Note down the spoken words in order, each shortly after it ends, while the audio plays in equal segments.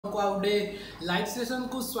आपको आउडे live session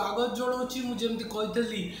को स्वागत जनाऊँगी। मुझे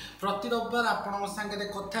कही प्रति रविवार आपण सागे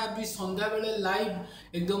कथा भी संध्या बेले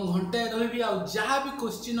लाइव एकदम घंटाए रही जहाँ भी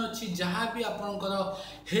क्वेश्चन अच्छी जहाँ भी आपंकर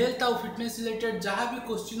हेल्थ आउ फिटनेस रिलेटेड जहाँ भी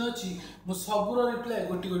क्वेश्चन अच्छी मु सबूर रिप्लाय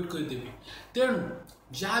गोटी गोटी करदेवी। तेणु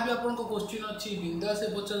जहाँ भी आपन क्वेश्चन अच्छी बिंदास से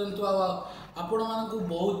पचारतु। आपण मानक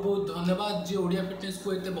बहुत बहुत धन्यवाद जे ओडिया फिटनेस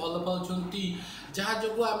को एत भल पाँच जहाँ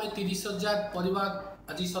जो आम 30,000 परिवार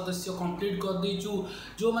आज सदस्य कंप्लीट कर देचु।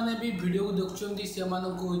 जो मैंने भी वीडियो को देखुं से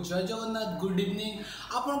जय जगन्नाथ गुड इवनिंग।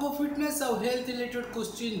 आपन को फिटनेस और हेल्थ रिलेटेड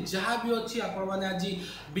क्वेश्चन जहाँ भी अच्छी आपण मैंने आज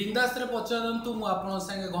बिंदास पचारतु।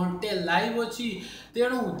 मुझे घंटे लाइव अच्छी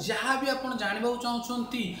तेणु जहाँ भी आप जानवा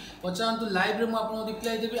चाहते पचारतु लाइव रे मुझे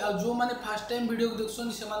रिप्लाई देवी। आ जो मैंने फास्ट टाइम वीडियो को देखुं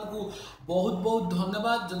से बहुत बहुत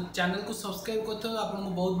धन्यवाद। चैनल को सब्सक्राइब करते आपको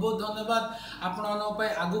बहुत बहुत धन्यवाद। आपण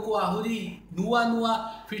आग को आहरी नुआ नुआ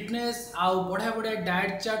फिटनेस आउ बढ़िया बढ़िया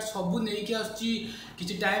डाएट चार्ट सबू नहीं आसुची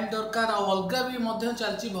किसी टाइम दरकार अलग भी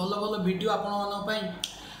चलती भल भल वीडियो आपण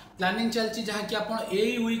प्लानिंग चलती जहाँकि आप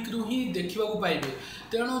वीक रु ही देखा पाइबे।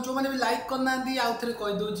 तेणु जो मैंने भी लाइक करना आउ थे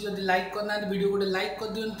कहीदे जब लाइक करना वीडियो गोटे लाइक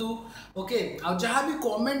कर दिंतु। ओके आ जहाँ भी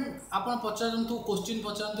कमेंट आप पचारतु क्वेश्चन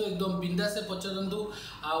पचारतु एकदम बिंदास से पचारतु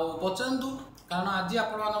पचारतु कारण आज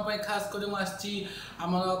आपण खास कर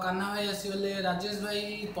आम कान्हा भाई आसीगले राजेश भाई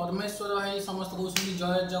परमेश्वर भाई समस्त कहते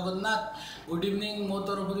जय जगन्नाथ गुड इवनिंग। मो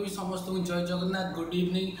तरफ भी समस्त जय जगन्नाथ गुड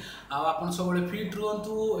इवनिंग। आप सब फिट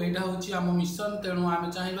रुहतु यहाँ हूँ आम मिशन। तेणु आम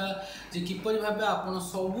चाहिए जे किपरि भाबे आपण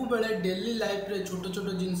सबु बेले डेली लाइफ रे छोट छोट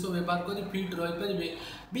जिनस व्यवहार करी फिट रही पारे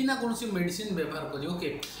बिना कौन मेडिसिन व्यवहार करी।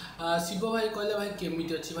 ओके शिव भाई कहले भाई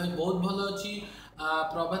केमिति अच्छी भाई बहुत भल अच्छी।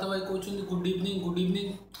 प्रभात भाई कहते गुड इवनिंग गुड इवनिंग।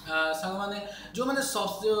 सांग मैंने जो मैंने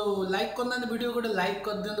लाइक करना वीडियो गोटे लाइक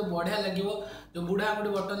कर दिंतु बढ़िया लगे। जो बुढ़ा गोटे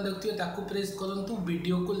बटन देखते ताकू प्रेस करूँ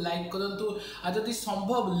वीडियो को लाइक करूँ आदि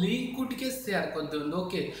संभव लिंक को टिके शेयर कर दिंतु।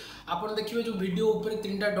 ओके आप देखिए जो वीडियो ऊपर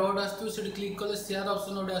 3टा डॉट आसो क्लिक कले शेयर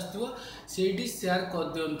ऑप्शन गोटे आसो शेयर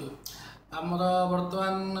कर दिंतु। आमर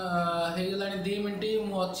बर्तमान हो गला 2 मिनट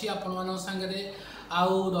मुझे आपण सागे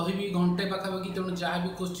आउ रही घंटे पाखापाखि। तेणु जहाँ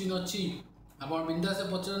भी क्वेश्चन अच्छी आप बिंदास से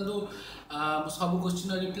पचारतु सब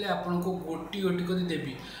क्वेश्चन रिप्लाई आपन को गोटी गोटी कर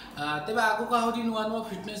देवी। तेज आगक आहरी नुआ नुआ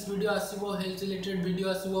फिटनेस वीडियो आसो हेल्थ रिलेटेड वीडियो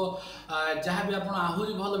आसो जहाँ भी आप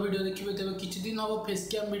आहरी भल वीडियो देखिए। तेज किसी दिन हम फेस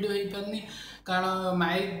कैम वीडियो हो पारनी कारण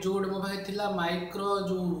माइक जो गोटे मो पाखे थी माइक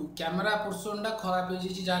जो कैमेरा पोर्सन खराब हो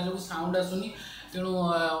जहाँ जो साउंड आसुनी। तेणु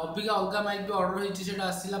अबिका अलग माइक भी ऑर्डर होती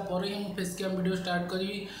आसला पर ही मुझे फेस कैम वीडियो स्टार्ट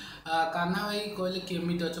करी। कान्हा भाई कहले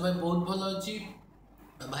केमिति अच्छे भाई बहुत भल अच्छी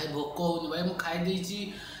भाई भोक हो भाई मुझे खाई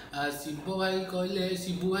शिव भाई कहले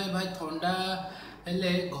शिबू भाई भाई थंडा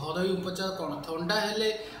हेले घर उपचार कौन थंडा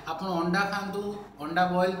हेले आप अंडा खातु अंडा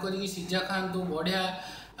बॉयल करके सीझा खातु बढ़िया।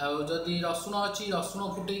 जदि रसुण अच्छी रसुण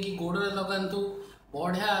फुटेकी गोड़े लगातु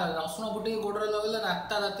बढ़िया। रसुण फुटे गोड़े लगेले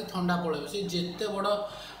राता राति ठंडा पड़े सी जिते बड़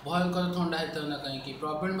भयंकर ठंडा होता ना कहीं।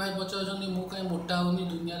 प्रवीण भाई पचार मुझे कहीं मोटा होनी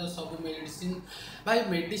दुनिया सब मेडिसिन भाई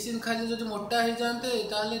मेडिसिन खाली जो मोटा हो जाते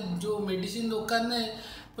ताले जो मेडिसिन दुकान ने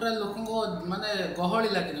पूरा लोक माने गहली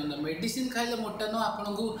लगे ना मेडिसिन खाइले मोटा न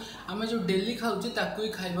आपन को आम जो डेली खाऊे ताकू ही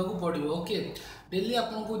खाइबा पड़ो। ओके डेली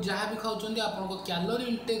आपको जहाँ भी खाऊँ आपन कैलोरी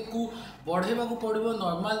इंटेक को बढ़ेबा पड़ो।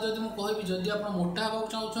 नॉर्मल जदि मुझे कहबी जदि आप मोटा हाँ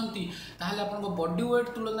चाहते ताहले आपन बॉडी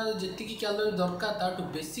वेट तुलन जी कैलोरी दरकार ताठू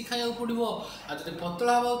बेसी खाया पड़ो। आ जब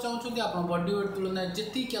पतला हाँ चाहते आप बॉडी वेट तुलन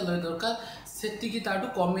जी कैलोरी दरकार सेतिकी ताठू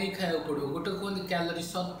कमे खाया पड़ो। गोटे कहते कैलोरी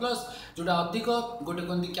सरप्लस जोटा अधिक गोटे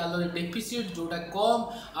कहते कैलोरी डेफिसिट जोटा कम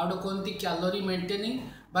आ गोटे कहते कैलोरी मेंटेनिंग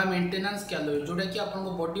बा मेंटेनेंस कैलोरी जोटा कि आप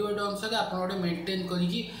बॉडी वेट अनुसार आप मेंटेन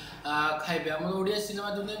करके खाइबे। आम ओडिया सिनेमा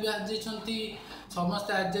दुनिया भी आज जाती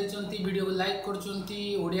समस्ते आज जाती वीडियो को लाइक कर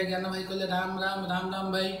ज्ञान भाई कहले राम राम राम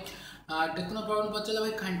राम भाई। टेक्नो प्रॉब्लम पचारे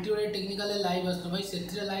भाई खांटी ओडिया टेक्निकल लाइव आस भाई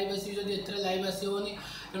से लाइव आसो जब लाइव आसोनी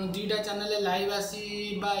तेणु 2टा चैनल लाइव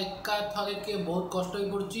आसवा एका थरके बहुत कष्ट हो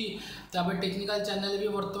पड़े। टेक्निकल चैनल भी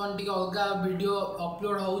बर्तमान टी अलग वीडियो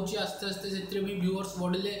अपलोड होस्ते आस्ते से भी व्यूअर्स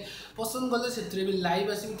बढ़ले पसंद कले से भी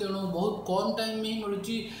लाइव आसवि। तेणु बहुत कम टाइम ही मिलूँ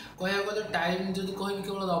कह गले टाइम जब कह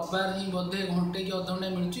केवल रविवार ही बोधे घंटे कि अधघंटे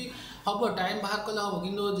मिलूँ हम टाइम बाहर कले हम कि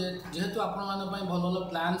जेहेतु आपण भल भल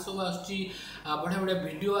प्लान सब आसुच्ची बढ़िया बढ़िया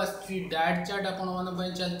वीडियो आसुच्ची डाएट चार्ट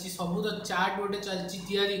आपण चलती सबूर चार्ट गोटे चलती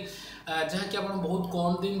जहाँकि आप बहुत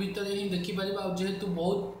कम दिन भितर ही देखिपर। जेहेतु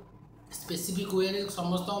बहुत स्पेसिफिक वे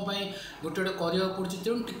समस्त गोटे गोटे करने पड़े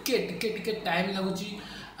तेणु टिके टाइम लगुच।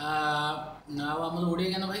 आम ओडिया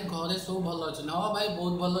ज्ञान भाई घरे सब भल अच्छे हाँ भाई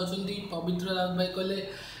बहुत भल अच्छा। पवित्र राउत भाई कहले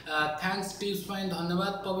थैंक्स टिप्स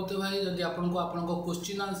धन्यवाद पवित्र भाई जदि आपको आपन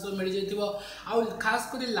क्वेश्चन आंसर मिल जाइए आउ खास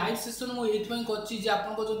कर लाइव सेशन मुझे कर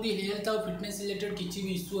आपको जब हेल्थ और फिटनेस रिलेटेड किसी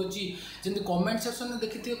भी इश्यू अच्छी जमी कमेंट सेक्शन में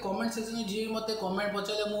देखिए कमेंट सेक्शन में जी मत कमेंट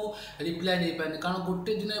पचारे मुझे रिप्लाई दे पारे कारण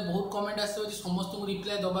गोटे दिन बहुत कमेंट आस समस्त को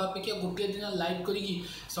रिप्लाई दवा अपेक्षा गोटे दिन लाइव करी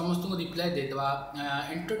समस्त को रिप्लाई देदेवा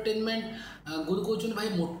एंटरटेनमेंट गुरु कहते भाई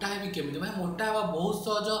मोटा है केमी भाई मोटा हवा बहुत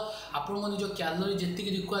सहज आपको निज क्यालोरी जी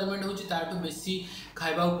रिक्वायरमेंट होती बेसी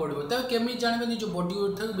खावा पड़ो तब केमी जानवे निज बॉडी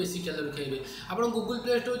वेट ठार बेसी क्यालोरी खाइबे आप गूगल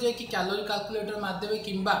प्ले स्टोर जाकि क्यालोरी कैलकुलेटर मारदेवे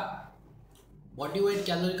किंबा body weight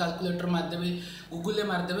calorie calculator मारदेवे Google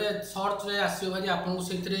मारदेवे search रे आसो भाई आपको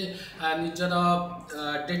से निजर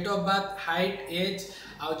date of birth height as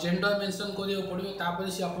आउ जेंडर मेंशन करियो पड़ो तापर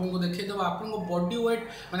से आपको देखिदेव आपको बॉडी वेट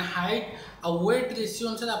माने हाइट आ वेट रेशियो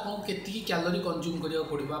अनुसार आपको केतिकी कैलोरी कंज्यूम करियो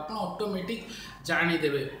पड़ो आप ऑटोमेटिक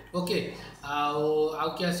जानीदेवे ओके आउ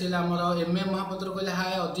किए आसला आमर एम महापात्र कहले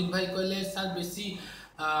हाय अजित भाई कहले सर बेसी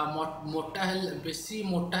मोटा बेसी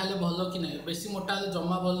मोटा हेल्ले भल कि ना बेसी मोटा हेल्ले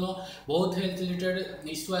जमा भल बहुत हेल्थ रिलेटेड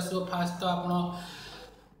इश्यू आसो फास्ट तो आप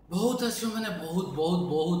बहुत आसो माने बहुत बहुत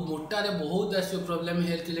बहुत मोटारे बहुत आसो प्रॉब्लम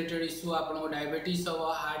हेल्थ रिलेटेड इश्यू आपको डायबिटीज हम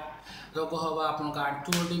हार्ट रोग हम आप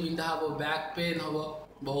आंठुगंठी बिंधा हम बैक पेन हम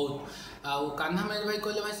बहुत आउ कान्हा मेज भाई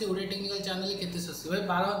कहले भाई से ओडिया टेक्निकल चैनल केते सस्ती भाई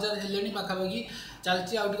 12,000 हेलेनी पाखापाखि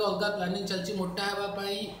चलती आउ अलग प्लानिंग चलती मोटा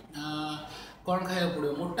होगापाई कौन खाया पड़ो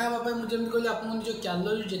मोटा हाँपाई मुझे कहली आप निज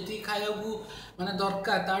क्यालोरी जी खाया माने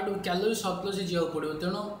दरकार ताठू क्यालोरी सरप्लस जा पड़ो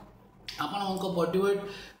तेणु आप बॉडी वेट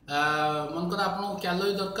मनकर आप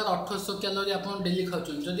क्यालोरी दरकार 1800 क्यालोरी आप डेली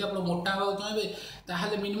खाऊँ जदि आप मोटा हाँ चाहिए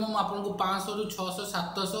ताहले मिनिमम आपको 500 रू 600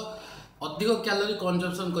 700 अधिक क्यालोरी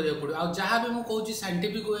कंजम्पशन करा पड़ो आ जहाँ भी मुझे कहूँ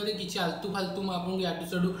साइंटिफिक वे कि आलतू फालतू मुझे आडू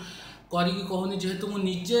साडू करी कहूनी जेहेतु मुझे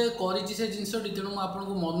निजे करी से जिनसटी तेणु मुझे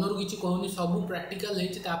आपको मनरू किसी कहूनी सब प्राक्टिकल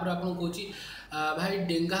होतापर आपको कहूँ भाई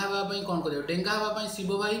डेंगा हाँपाई कौन कर डेंगा हाँपाई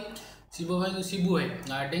शिव भाई शिबू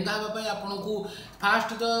भाई डेंगा हाँपाई आपन को फास्ट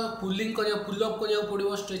तो पुलिंग पुलअप करा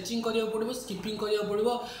पड़ो स्ट्रेचिंग करा पड़ो स्किपिंग करा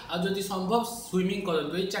पड़ो आदि संभव स्विमिंग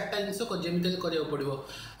करूँ ये 4टा जिनस जमी करा पड़ो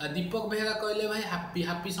दीपक बेहरा कहले भाई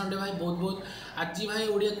हापी संडे भाई बहुत बहुत आज भाई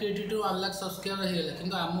ओडिया क्रिएटिविटी 1 लाख सब्सक्राइबर होगा कि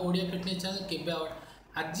आम ओडिया फिटनेस चैनल के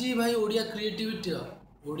आज भाई ओडिया क्रिएटिविटी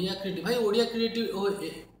भाई ओडिया क्रिएटिव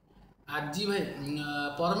आज भाई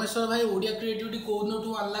परमेश्वर भाई ओडिया क्रिएटिविटी कौन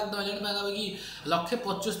 1 लाख 10 पाखापाखि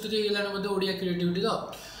 175 होगा बोधे ओडिया क्रिएटिविटी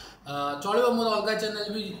चलो मोर अलग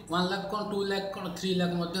चैनल भी 1 लाख कौन 2 लाख कौन 3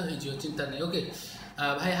 लाख हो चिंता नहीं ओके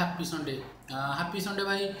भाई हापी संडे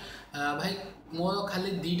भाई भाई मोर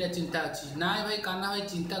खाली 2टा चिंता अच्छी ना भाई काना भाई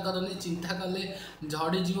चिंता करनी चिंता कले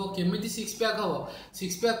झड़ीज केमी 6 पैक हम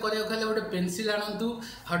 6 पैक करा खाली गोटे पेनसिल आणतु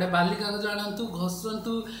गोटे बाली कागज आणतु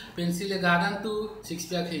घसतु पेनसिल गाड़ातु 6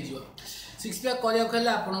 पैक हो 6 पैक करा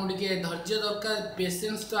खाली आपको धैर्य दरकार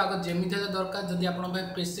पेसेंस तो आग जमी दरकार जदि आप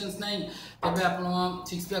पेसेंस ना तेज आप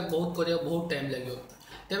 6 पैक बहुत करा बहुत टाइम लगे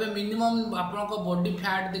तेरे मिनिमम आप बॉडी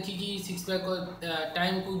फैट देखिकी 6 पैक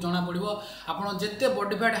टाइम को जना पड़ो आप जिते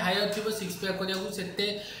बॉडी फैट हायर थी 6 पैक करने से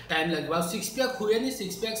टाइम लगे आ 6 पैक हुए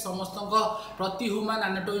 6 पैक समस्त प्रति ह्यूमन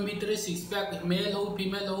एनाटॉमी भितर 6 पैक मेल हो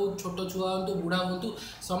फीमेल हो छोट छुआ हूँ बुढ़ा हूँ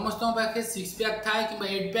समस्त पाखे 6 पैक थाए कि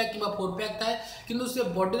 8 पैक कि 4 पैक थाए कि से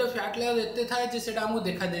बॉडी फैट लेवल एत थाए से आमको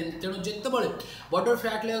देखा दे तेणु जिते बॉडी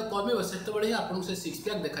फैट लेवल कम से ही आपको से 6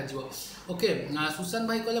 पैक देखा ओके सुशांत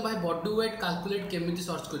भाई कहले भाई बॉडी वेट कैलकुलेट केमी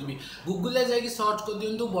सर्च करी गूगल जाकि सर्च कर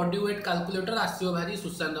दिंतु बॉडी वेट कैलकुलेटर आसो भारी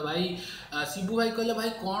सुशांत भाई शिबू भाई कहले भाई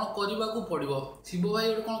कौन करने को पड़ो शिबू भाई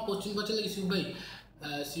गोटे कौन क्वेश्चन पचारे कि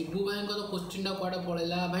शिबू भाई तो क्वेश्चन टा कौटे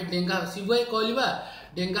पड़ेगा भाई डेंगा शिबू भाई कहवा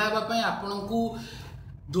डेंगा हाँपाई आपण को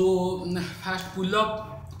दो फास्ट पुलअप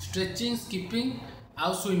स्ट्रेचिंग स्किपिंग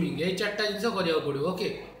आउ स्विमिंग ये 4टा जिनस करा पड़ो ओके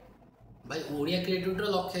भाई ओडिया क्रिएटिविटी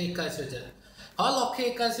 181,000 हाँ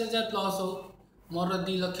 181,000 प्लस हो मोर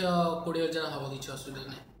 2,20,000 हम किसी असुविधा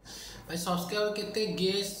नहीं भाई सब्सक्राइबर केते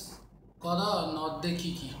गेस कर न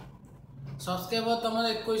देखिकी सब्सक्राइबर तुम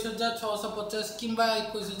 21,650 कि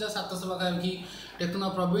 21,700 पाखापाखि टेक्नो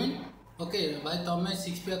प्रवीण ओके भाई तुम्हें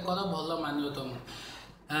 6 पैक कर भल मान तुम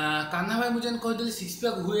कान्हा भाई मुझे कहते 6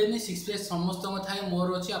 पैक हुए 6 पैक समस्त थाए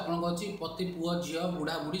मोर अच्छी आपंक अच्छी पति पुआ झी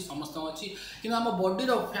बुढ़ा बुढ़ी समस्त अच्छी कि आम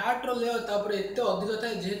बॉडीर फैट्र लेयर एत अधिक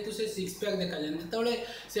थाए जेहेतु से 6 पैक देखा जाए जो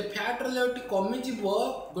से फैट्र लेयर कमिज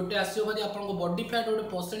गोटे आसो भारी आप बॉडी फैट गोटे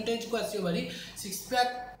परसेंटेज को आसो भारी 6 पैक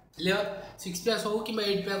लेयर 6 पैक हो कि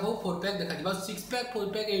 8 पैक हो 4 पैक देखा 6 पैक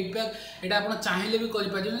 4 पैक 8 पैक यहाँ आप चाहिए भी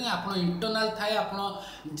करें आप इंटरनाल थाए आप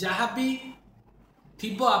जहाँ भी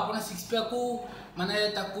थिबो आपण 6 पैक को माने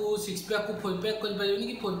ताकू 6 पैक को 4 पैक कर परिबनी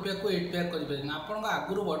कि 4 पैक को 8 पैक कर परिबनी आपण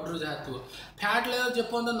आगुरु बॉडी जहाँ थो फैट लेवल जे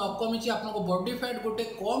पर्यंत न कमी आपण बॉडी फैट गोटे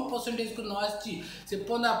कम परसेंटेज को न आसी से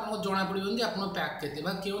पर्यंत आपण जना पड़िबन जे आपण पैक केते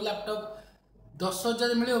बा केउ लैपटॉप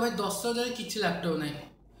 10,000 मिले भाई 10,000 किछि लैपटॉप नहीं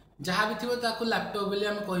जहाँ भी थी ताकू लैपटॉप बोली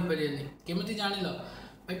आम कहीपर केमी जान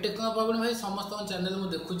भाई टेक्निकल प्रॉब्लम भाई समस्त चैनल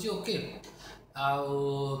मुझे देखुची ओके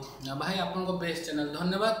भाई आपन बेस्ट चैनल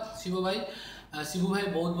धन्यवाद शिव भाई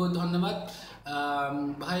बहुत बहुत धन्यवाद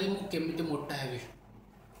भाई मुझे मोटा है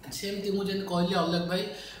सेमती मुझे कहली अलग भाई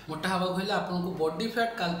मोटा हवा कहले आपको बॉडी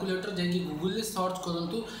फैट कैलकुलेटर जाकि गूगल रे सर्च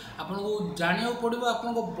करूँ आपको जाना पड़ो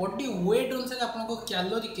आपको बॉडी वेट अनुसार आपको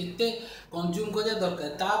कैलोरी केते कंज्यूम करा दरकार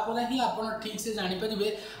तापर ही आप ठीक से जानीपर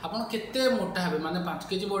आप केते मोटा हे माने 5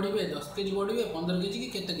 केजी बढ़े 10 केजी बढ़े 15 केजी कि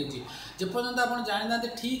केते केजी जेपर्यंत आप जानी ना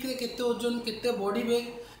ठीक रे केते ओजन केते बढ़े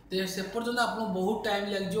से पर्यंत आपको बहुत टाइम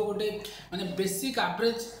लगे गोटे माने बेसिक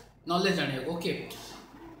एवरेज नॉलेज जाना ओके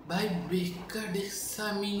भाई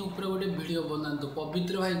बेकाडेक्सामिन ऊपर गोटे वीडियो बनातु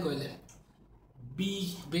पवित्र भाई कहले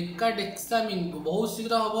बेकाडेक्सामिन बहुत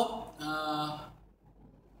शीघ्र हम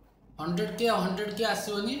 100K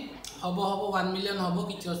आसोनी हम 1 मिलियन हम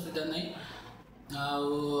किसी असुविधा नहीं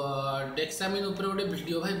डेक्सामिन ऊपर गोटे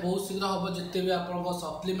वीडियो भाई बहुत शीघ्र हम जिते भी आप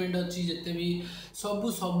सप्लीमेंट अच्छी जिते भी सबू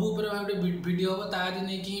गोटे वीडियो हम तारी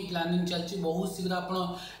नहीं कि प्लानिंग चलती बहुत शीघ्र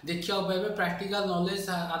आप देखा पाए प्रैक्टिकल नॉलेज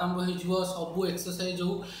आरंभ हो सबू एक्सरसाइज हो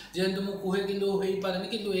जेहेतु मुझे कि हो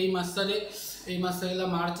पारे कि मसला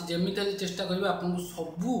मार्च जमी चेष्टा करेंगे आपको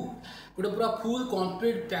सबू गोटे पूरा फुल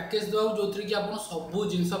कंप्लीट पैकेज देवा जो थी कि आप सबू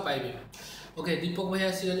जिनस पाइबे ओके दीपक भाई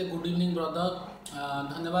आसीगले गुड इवनिंग ब्रदर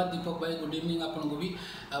धन्यवाद दीपक भाई गुड इवनिंग आपन को भी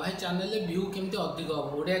भाई चैनल व्यू केमती अधिक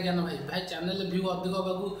हम ओडिया ज्ञान भाई चैनल व्यू अधिक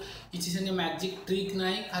हाँ किसी से मैजिक ट्रिक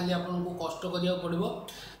ना खाली आपको कष्ट करा पड़ो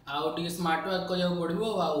आउ स्मार्ट वर्क करा पड़ो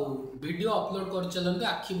वीडियो अपलोड कर चलते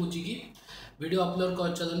आखि बुझिकी वीडियो अपलोड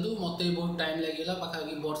कर चलतु मत भी बहुत टाइम लगे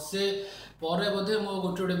पाखापाखि वर्षे पर बोधे मो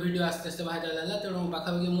गोटे गोटे वीडियो आस्ते आस्ते भाइराल है तेणु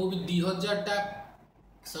पाखापाखि मुझे 2000टा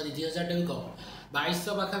सॉरी 2000टा भी कम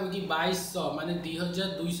 2200 पाखापाखि 2200 माने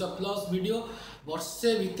 2200 प्लस वीडियो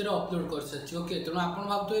वर्षे भितर अपलोड कर सारी ओके तेणु आप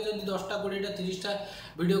भावुए जब 10टा 20टा 30टा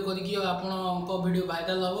वीडियो करके आपको वीडियो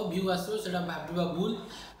भाइराल हम व्यू आसो से भावा भूल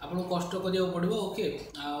आपको कष्ट करा पड़ो ओके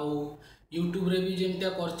आउ यूट्यूब रे भी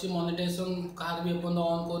जमी कर मोनेटाइजेशन कहार भी एपन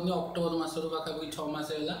ऑन करनी अक्टोबर मसरू पाखापाखि 6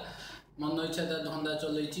 मास है मन इच्छा धंदा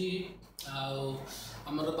चलती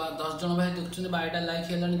आमर 10 जन भाई देखुं 22टा लाइक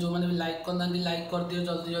है जो मैंने भी लाइक करना लाइक कर दियो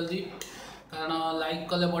जल्दी जल्दी कारण लाइक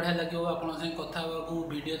कले बढ़िया लगे आपन से कथा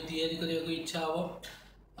वीडियो तैयारी करने इच्छा हम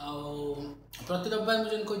प्रति रविवार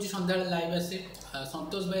मुझे कही सन्ध्या लाइव आसे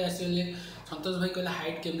संतोष भाई आसगले संतोष भाई कहले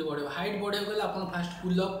हाइट केमती बढ़े हाइट बढ़े गले आप फास्ट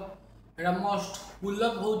पुलअप एटा मस्ट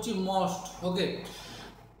पुलअप हूँ मस्ट ओके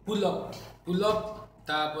पुलअप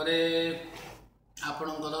तापरे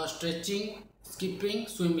आपणकर स्ट्रेचिंग स्किपिंग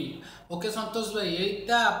स्विमिंग ओके संतोष भाई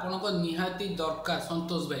यहीटा आपन निहाती दरकार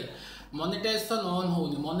संतोष भाई मोनेटाइजेशन ऑन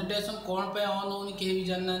होनी मोनेटाइजेशन कौन पे ऑन होनी कहीं भी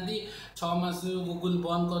जानना 6 मास गूगल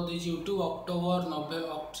बंद कर दे यूट्यूब अक्टोबर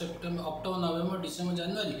नवेम्बर डिसेम्बर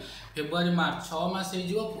जनवरी फेब्रुआरी मार्च 6 मास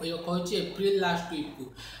कही एप्रिल लास्ट वीक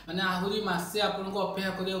को माने आहरी मसे आपको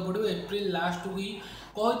अपेक्षा करा पड़ो एप्रिल लास्ट वीक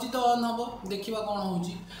कही तो ऑन हम देखा कौन हो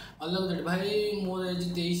अलग रेट भाई मोर एज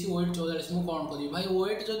 23 वेट 44 मुझे कौन करी भाई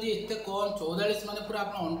वेट जदि एत कम 44 माने पूरा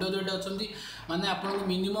आप अंडर वेट अच्छा माने आपको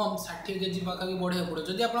मिनिमम 60 केजी पाखापाखि बढ़िया पड़ो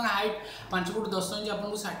जदि आप हाइट 5 फुट 10 इंच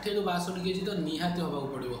आपको 60 रू 62 केजी तो निहाती होगा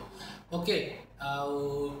पड़ो ओके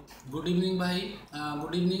गुड इवनिंग भाई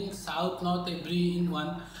good evening south north every in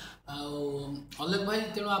one अलग भाई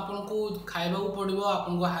तेणु आपको खाइबा पड़ो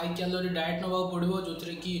आपको हाई कैलोरी डाएट नवा पड़ो जो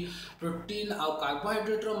थी कि प्रोटीन आउ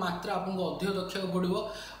कार्बोहाइड्रेट मात्रा आपको अधिक रखा पड़ो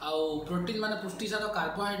आउ प्रोटीन माने पुष्टिसार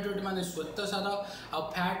कार्बोहाइड्रेट माने श्वेतसार आउ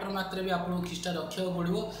फैट्र मात्रा भी आपको खिस्टा रखा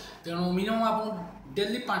पड़ो तेणु मिनिमम आपको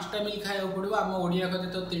डेली 5टा मिल खाया पड़ो आम ओडिया घर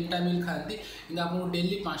तो 3टा मिल खाती कि आपको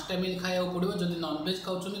डेली 5टा मिल खाया पड़ो जब नॉनभेज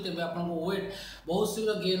खाऊँ तेज आपको वेट बहुत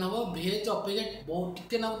शीघ्र गेन हम भेज अपेक्षा बहुत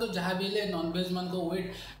टिके ना तो जहाँ भी नॉनभेज मान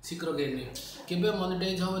वेट शीघ्र गेन केवे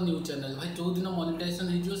मोनेटाइज हम न्यूज चैनल भाई जो दिन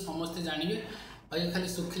मोनेटाइजेशन हो समस्ते जानवे भाई खाली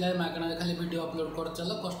सुखिला मागणा खाली वीडियो अपलोड कर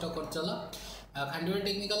चल कष्ट कर चल खांडीवा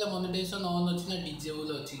टेक्निकल मोनेटाइजेशन ऑन अच्छी ना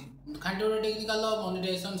डिजेबल अच्छी खांडीवा टेक्निकल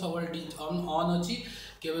मोनेटाइजेशन सब ऑन अच्छी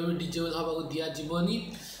केवे भी डिजेबल हवा दिज्वनी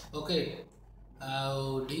ओके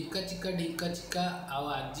ढिंका चिका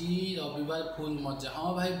आज रविवार फुल मजा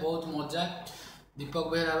हाँ भाई बहुत मजा दीपक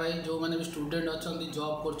बेहरा भाई जो मैंने भी स्टूडेंट अच्छा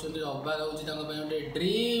जॉब कर रविवार हूँ गोटे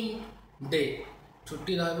ड्रीम डे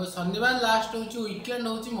छुट्टी रहा शनिवार लास्ट हूँ वीकेंड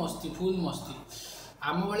हूँ मस्ती फुल मस्ती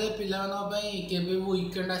आम भाई पाई केवे भी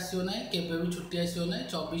वीकेंड आसो ना केवे भी छुट्टी आसो ना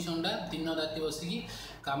 24 घंटा दिन राति बसिकी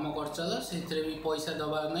काम कर चल से भी पैसा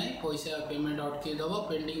दबार ना पैसा पेमेंट अटके दब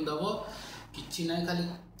पेंडिंग दब कि ना खाली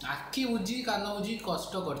आखि बुझी कान बुझी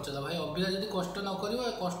कष्ट कर चल भाई अबिका जब कष्ट न कर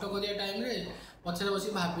कष्ट करिया टाइम रे पछे बस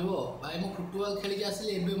भाव भाई मो फुटबॉल खेल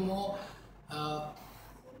आसली एवं मो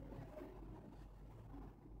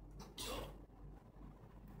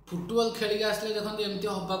फुटबॉल खेल आसले देखते एमती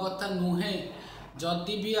हवा कथा नुहे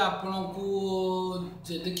जदि भी आपण को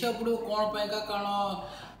देखा पड़ो कौन पाइका कारण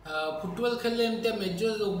फुटबॉल खेलले एमती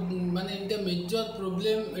मेजर माने एमती मेजर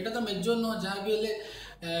प्रोब्लेम एटा तो मेजर न जहाँ भी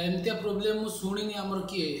एमती प्रोब्लेम शुणी आमर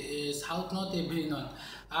किए साउथ नॉर्थ एवरी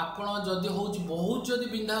नॉर्थ आपण जदि हो बहुत जदि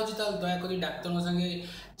बिंधा हो दयाकोरी डाक्तर संगे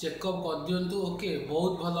चेकअप कर दिंतु ओके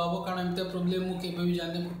बहुत भल हम कारण एमती प्रोब्लेम मुझे भी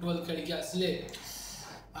जाने फुटबॉल खेल आसले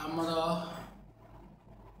आमर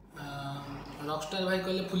रॉकस्टार भाई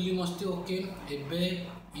कहले फुली मस्ती ओके एबे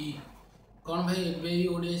ई कौन भाई एबे ही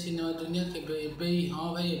ओडिया सिनेमा दुनिया केबे एबे ही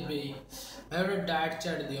हाँ भाई एबे ही भाई गोटे डाएट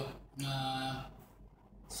चार्ट दियो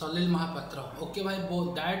सलील महापात्र ओके भाई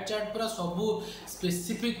बहुत डाएट चार्ट पूरा सबू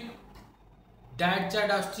स्पेसिफिक डाएट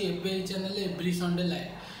चार्ट आसुची एबे ही चैनल एवरी संडे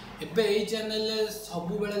लाइव एबे ही चैनल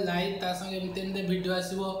सबु बेले लाइव ता संगे एमते एमते वीडियो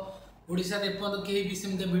आसीबो ओडिसा रे एपन केही भी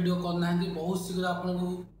सेमते वीडियो करना बहुत शीघ्र आपन को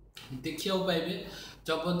देखिया पाइबे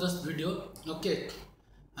जबरदस्त वीडियो ओके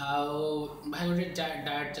भाई गोटे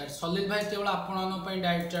डाएट चार्ट सलील भाई केवल आपण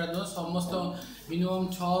डाएट चार्ट दो समस्त मिनिमम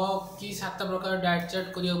 6 कि 7 प्रकार डाएट चार्ट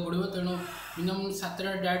करिया पड़ो तेणु मिनिमम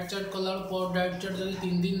 7टा डाएट चार्ट कला पर डाएट चार्ट जब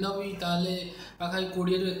 3 दिन दबी ताले पाखा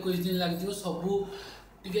 20 ରୁ 21 दिन लग सबू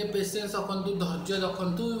टे पेसेंस रखु धैर्य रखु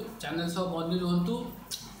चैनल सब बनी रुहतु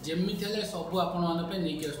जमी थे सब आपण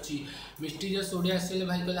नहीं मिस्टीरियस ओडिया आसले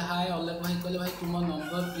भाई कहले हाय अलेख भाई कहले भाई तुम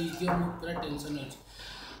नंबर प्लीज दियो मु पूरा टेंशन अच्छी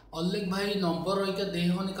अलेख भाई नंबर रही दे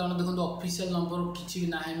होनी कारण देखो ऑफिशियल नंबर किसी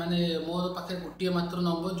ना माने मोर पाखे गोटे मात्र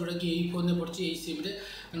नंबर जोटा कि यही फोन पड़ी यही सिम्रे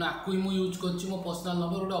तेणु आपको ही यूज कर मो पर्सनल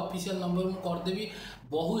नंबर गोटे ऑफिशियल नंबर मुझे करदेवी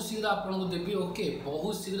बहुत शीघ्र आपन को देवी ओके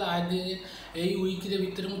बहुत शीघ्र आज यही वीक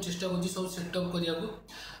भितर मुझे चेष्टा कर सब सेटअप करने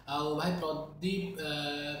भाई प्रदीप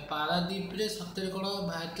पारादीप रे सत्य कौन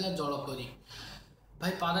बाहर जलपरी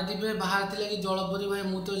भाई पारादीप में बाहर कि जलपरी भाई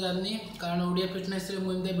मुझे तो जानी कारण ओडिया फिटनेस रे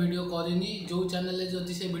मुझे वीडियो करनी जो चैनल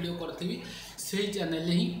जदि से वीडियो करी से चैनल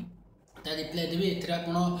ही ता रिप्लाई देवी एथरे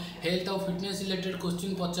आपण हेल्थ और फिटनेस रिलेटेड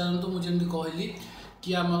क्वेश्चन पचारतु मुझे कहली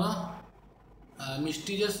कि आमर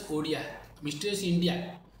mysterious Odia mysterious India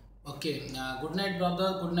okay good night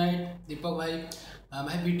brother good night दीपक भाई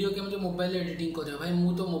भाई वीडियो के मुझे मोबाइल एडिटिंग करे भाई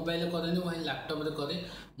मु तो मोबाइल करे भाई लैपटॉप रे करे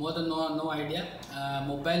मोर तो नो आइडिया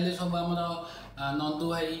मोबाइल रे सब आमर नंदू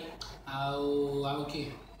भाई आउ कि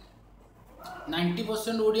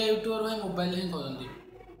 90% ओडिया यूट्यूबर भाई मोबाइल ही करती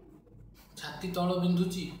छाती तल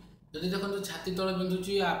बिंधुची जदि देखो छाती तल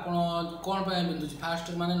बिंधुची आपण कौन पाए बिंधुची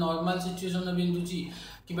फास्ट माने नॉर्मल सिचुएशन बिंधुची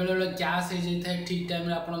कि बेले बेले गैस हो जाए ठीक टाइम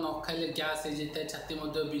रे आपण न खाइले गैस हो जाए छाती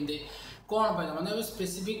मध्य बिंधे कौन पाए माने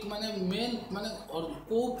स्पेसिफिक माने मेन माने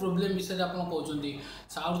को प्रोब्लेम विषय आप कहते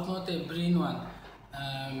साउथ नॉर्थ एवरी वन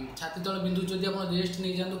छाती तल बिंदु जदि आप रेस्ट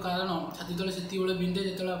नहीं जातु कारण छाती तले से बिंधे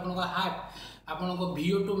जो आप हार्ट आपण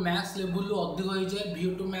VO2 मैक्स लेवल अधिक हो जाए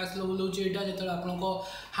VO2 मैक्स लेवल होटा जो आप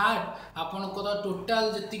हार्ट आपणकर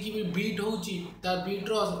टोटाल जी भी बीट होची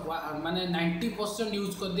बीट्र माने 90%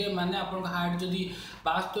 यूज कर दिए माने आप हार्ट जदि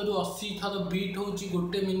 72 ରୁ 80 थर बीट होची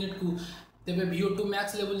गोटे मिनिट को तेरे VO2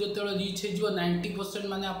 मैक्स लेवल जो रीच हो 90%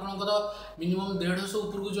 माने आपणकर मिनिमम 150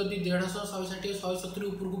 उपरकू जदि 150 160 170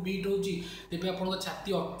 उपरकू बीट होची तेरे आपन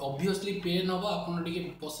छाती ऑब्वियसली पेन हम आपड़ी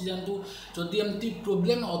पशि जातु जदि एमती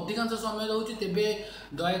प्रोब्लेम अधिकांश समय रोचे तेरे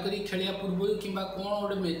दयाकोरी खेलिया पूर्व कि कौन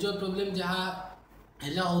गोटे मेजर प्रोब्लेम जहाँ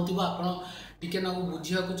हो टिके ना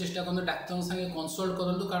बुझा चेष्टा करूँ डाक्तर संगे कनसल्ट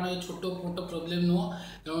करूँ कारण ये छोट मोट प्रोब्लेम नुह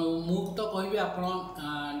मु तो कहि आप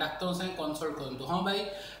डाक्तर संगे कनसल्ट करूँ हाँ भाई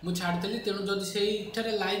मुझे छाड़ी तेणु जब से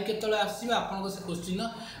लाइव के आसवे आपको से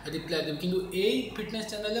क्वेश्चन रिप्लाई देवी किंतु यही फिटनेस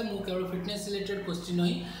चैनल में केवल फिटनेस रिलेटेड क्वेश्चन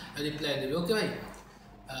ही रिप्लाई देवी ओके भाई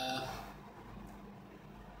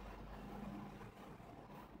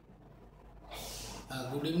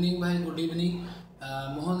गुड इवनिंग भाई गुड इवनिंग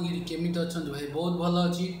मोहनगिरी केमी अच्छा भाई बहुत भल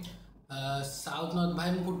अच्छी साउथ नॉर्थ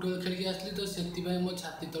भाई मुझे फुटबॉल खेल आसली तो से मो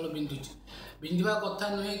छाती तल बिंधुची बिंधा कथा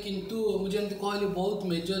नुहे किंतु मुझे कहली बहुत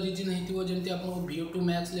मेजर रिजन होती आपको VO2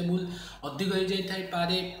 मैक्स लेवल अधिक हो जाए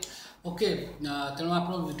पारे ओके तेणु आप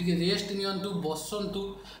रेस्ट नियंतु बसंतु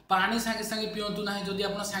पानी सांगे सांगे पिंतु ना जदि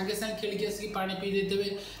आप सांगे सांगे खेल आसिक पानी पी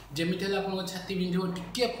देते जमी आप छाती बिंधो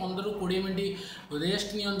टिके 15 ରୁ 20 मिनट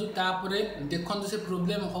रेस्ट नियंतु तापर देखते से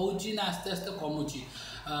प्रोब्लेम होची ना आस्ते आस्ते कमुची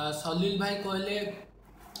सलील भाई कहले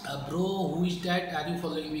bro, who is that are you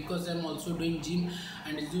following? Because I am also doing gym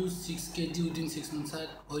and lose 6 kg within 6 months. Sir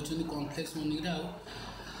होइछनी complex morning रे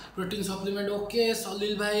प्रोटीन सप्लीमेंट ओके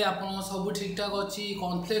सलील भाई आप सब ठीक ठाक अच्छी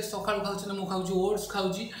कॉन्फ्लेक्स सका खाऊँ मुझे खाऊँ ओट्स खाऊँ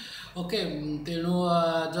ओके तेणु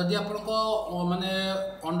जदि आप माने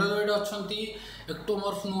अंडरवेट अच्छा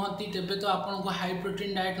एक्टोमर्फ नुहति तेबे तो आपको हाई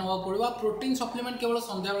प्रोटीन डाएट ना पड़ो प्रोटीन सप्लीमेंट केवल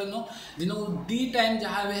संध्या बेले नुह दिन को 2 टाइम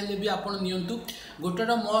जहाँ भी भी आप नियंतु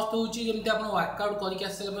गोटेटा मस्ट होमती आप वर्कआउट करके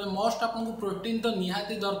आसारे मस्ट आपको प्रोटीन तो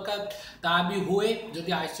निहाती दरकार ता भी हुए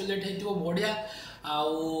जदि आइसोलेट हो बढ़िया आउ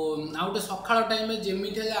गोटे सकाळ टाइम जमी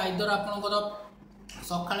आइदर आपणकर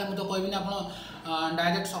सकाळे मुझे कहबी आप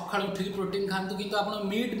डायरेक्ट सकाळ उठिक प्रोटीन खातु किंतु आप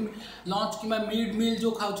मिड लंच कि मिड मिल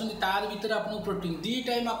जो खाऊँ तार भर आप प्रोटीन 2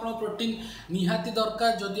 टाइम आप प्रोटीन निहाती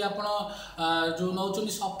दरकार जदि आप जो नौ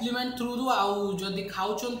सप्लीमेंट थ्रु आउ जदि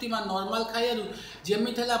खाऊँ नॉर्मल खाइलु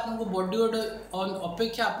जमी आपको बॉडी वेट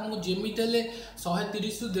अपेक्षा आपको जमी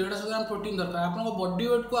 130 ରୁ 150 ग्राम प्रोटीन दरकार आप बॉडी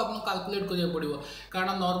वेट को आप कैलकुलेट करा पड़ो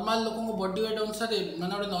कारण नॉर्मल लोक बॉडी वेट अनुसार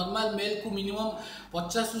माने गोटे नॉर्मल मेल को मिनिमम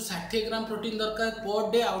 50 ରୁ 60 ग्राम प्रोटीन दरकार पर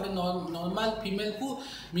डे आ नॉर्मल फीमेल को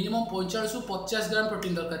मिनिमम 45 ରୁ 50 ग्राम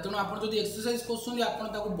प्रोटीन दरकार तेणु आप एक्सरसाइज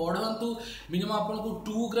कर बढ़ातु मिनिमम आपको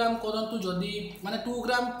 2 ग्राम करूँ जदि माने 2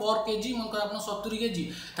 ग्राम पर केजी मन आप 70 केजी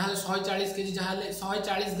ताहले 140 केजी जहाँ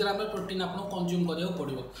 140 ग्राम प्रोटीन आपको कंज्यूम करा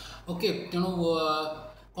पड़ो ओके तेणु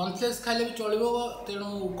कॉर्नफ्लेक्स खाइले भी चलो तेणु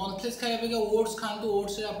कॉर्नफ्लेक्स खाइबा ओट्स खातु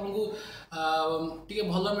ओट्स आपको टी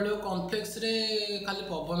भल मिले कॉर्नफ्लेक्स खाली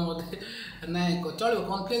पवन बोधे ना चलो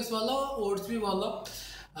कॉर्नफ्लेक्स भल ओट्स भी भल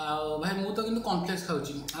भाई मु तो किंतु कॉर्नफ्लेक्स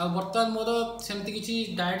खाऊँ बर्तमान मोर सेमती किसी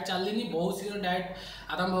डाएट चलनी बहुत शीघ्र डाएट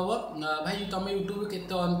आरंभ हम भाई तुम यूट्यूब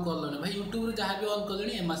केते ऑन कल भाई यूट्यूब जहाँ भी ऑन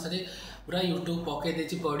कले ए मसरे पूरा यूट्यूब पकई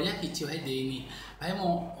देती बढ़िया किसी भाई देनी भाई मो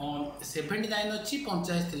 79 अच्छी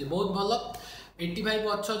 85 थी बहुत भल 85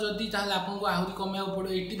 अच्छा जदि आपको आहरी कमेवा पड़ो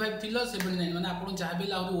 85 थी 79 मैंने आपको जहाँ भी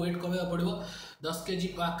आहरी वेट कमेवा पड़ो 10 केजी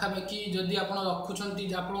पाखापाखि जदि आप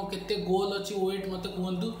रखुंट आपको केते गोल अच्छी वेट मत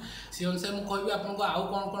कहतु से अनुसार मुझे कहि आपको आउ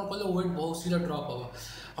कौन कौन कले वेट बहुत शीघ्र ड्रप हम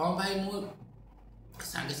हाँ भाई मु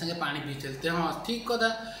सांगे सांगे पानी पीते हाँ ठीक कथा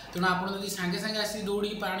तेणु आप सांगे सांगे आसी दौड़ी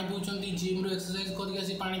पानी पीछे जिम रू एक्सरसाइज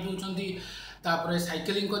करके पानी पीछे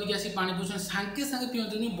साइकेलिंग करके पानी पीछे सांगे सांगे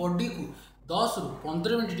पीतुनि बॉडी को 10 ରୁ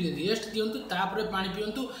 15 मिनट टी रेस्ट दिंतु तापर पानी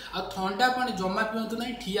पीतु आ ठंडा पानी जमा पीतु ना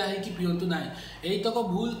ठिया होगी पीतु ना यही तक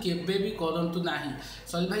भूल केबे भी करूँ ना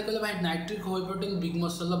सली भाई कहले भाई नाइट्रिक होई प्रोटीन बिग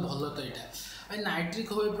मसल भल तो यहाँ भाई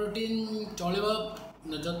नाइट्रिक होई प्रोटीन चलो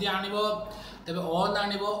जदि आनब तेरे ऑन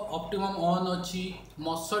आनब ऑप्टिमम ऑन अच्छी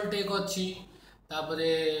मसल टेक अच्छी तापर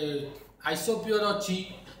आइसोप्योर अच्छी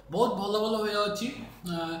बहुत भल भल हुए अच्छी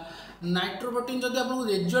नाइट्रो प्रोटीन जब आपको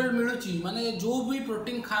रिजल्ट मिलूँ माने जो भी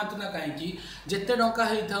प्रोटीन खातु ना कहीं जिते टंका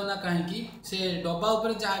होता ना कहीं से डब्बा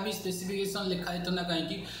उपर जहाँ भी स्पेसिफिकेशन लिखाई था ना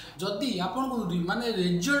कहीं जदि आपको माने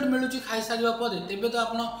रिजल्ट मिलूँ खाई सारा तेबे तो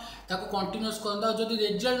आप कंटिन्यूस करता जदि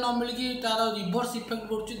रिजल्ट न मिलिकी तार रिभर्स इफेक्ट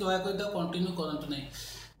पड़ुची दयाकोरी कंटिन्यू करंतु नहीं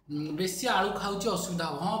बेसी आलू खाऊँ असुविधा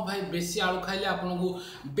हाँ भाई बेसी आलू खाइले आपको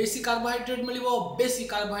बेसी कार्बोहाइड्रेट मिल बेसी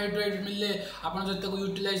कार्बोहाइड्रेट मिले आप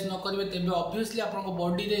यूटिलाइज न करेंगे तेज ऑब्वियसली आप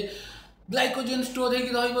बॉडी रे ग्लाइकोजेन स्टोर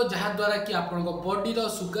हो जहाद्वारा कि आप बॉडी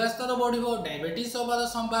सुगर स्तर बढ़ो डायबिटीज होबार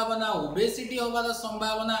संभावना ओबेसिटी होबार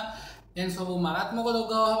संभावना एन सब मारात्मक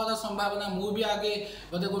रोग होबार संभावना मु भी आगे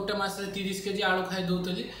बोधे गोटे मस 30 केजी आलू खाई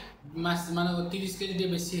दूसरी माने 30 केजी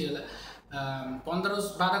बेसी होगा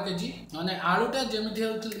 15-12 केजी मैंने आलूटा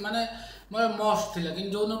जमी माने मोर मस्ट थी कि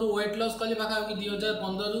जो दिन वेट लॉस कली पाखापाखि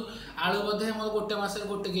 2015 आलू बोधे मोर गोटे मस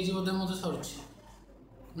 1 केजी बोधे मत सरुची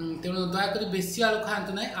तेणु दयाकोरी बेसी आलू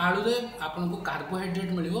खातु ना आलू रे आपको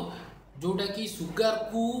कार्बोहाइड्रेट मिल जोटा कि सुगर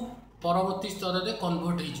को परवर्ती स्तर में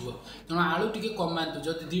कन्वर्ट हो तेणु आलू टी कमातु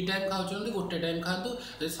जब 2 टाइम खाऊँ गोटे टाइम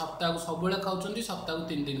खातु सप्ताह को सब खाऊँ सप्ताह को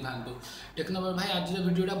 3 दिन खातु टेक्नोलॉजी भाई आज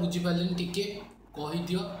वीडियोटा बुझीपारे टी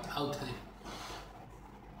कहीदि आउ थे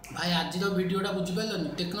भाई आज वीडियोटा बुझीपारे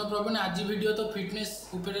टेक्नो प्रवीण आज वीडियो तो फिटनेस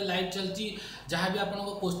उपर लाइव चलती जहाँ भी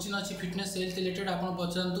आपको क्वेश्चन अच्छी फिटनेस हेल्थ रिलेटेड आप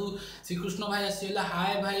पचारतु श्रीकृष्ण भाई आसीगला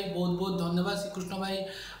हाय भाई बहुत बहुत धन्यवाद श्रीकृष्ण भाई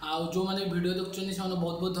आउ जो मैंने वीडियो देखुं से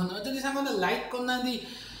बहुत बहुत धन्यवाद जब सामने लाइक करना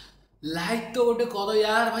लाइक तो गोटे कर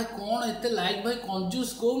यार भाई कौन एत लाइक भाई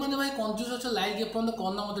कंजूस कौ मैंने भाई कंजूस अच्छे लाइक एपर्त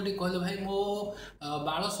करना मत कहले भाई मो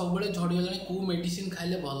बाल सब झड़गला कौ मेडिसिन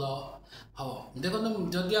खाइले भल हाँ देखो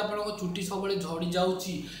जदि आप चुटी सब झड़ी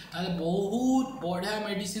जाऊँगी बहुत बढ़िया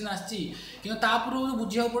मेडिसिन आपूर्व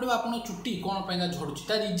बुझा पड़ो आप चुटी कौन पाई झड़ुची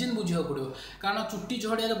ता रिजन बुझा पड़ो कारण चुटी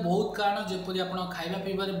झड़िया बहुत कारण जपरी आप खाଇବା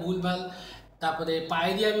पीबार भूल भाल तापर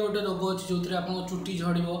पायरिया भी गोटे रोग अच्छी जो थी आप चुटी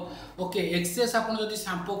झड़ ओके एक्सेस आप जब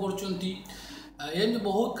सांपो कर एमती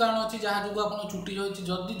बहुत कारण अच्छी जहाँ जो आप चुटी रही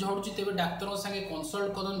जदि झड़ुची तेज डाक्तर संगे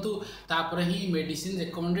कनसल्ट करूँ तापर ही मेडिसिन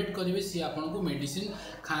रेकमेंडेड करेंगे सी आपको मेडिसिन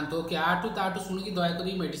खातु कि आठू ताठू शुणिकी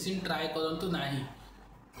दयाकोरी मेडिसिन ट्राए करूँ ना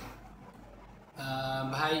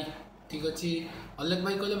भाई ठीक अच्छे अलेख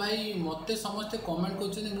भाई कहले भाई मत समस्ते कमेंट कर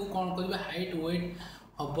कौन कर हाइट वेट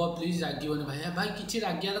हम प्लीज रागन भाई भाई किसी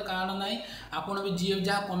रागियार कारण ना आपड़ भी जी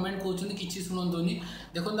जहाँ कमेंट कर कि शुणुनि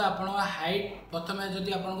देखो आप हाइट प्रथम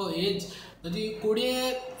जदि आप एज जदि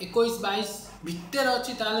 20-21-22 भितर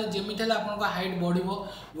अच्छी जमी आप हाइट बढ़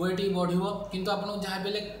वेट ही बढ़ किंतु आपको जहाँ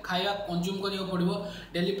भी खाया कंज्यूम करा पड़ो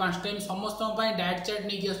डेली 5 टाइम समस्त डाएट चार्ट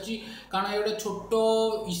नहीं आसूँ कारण ये गोटे छोट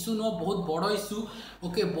इश्यू नुह बहुत बड़ इश्यू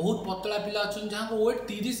ओके बहुत पतला पिला अच्छा जहाँ को वेट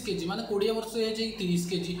 30 kg माने 20 वर्ष एज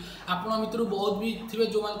 30 kg आपण भितर बहुत भी थे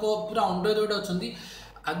जो पूरा अंडर वेट अच्छा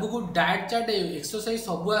आगु को डाएट चार्ट एक्सरसाइज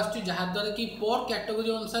सब आसद्वारा कि पर कैटेगोरी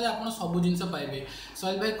अनुसार आप सब जिन पाइबे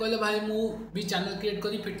सोहेल भाई कहले भाई मु भी चैनल क्रिएट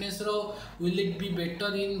करी fitness row will it be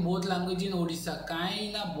better in both language in Odisha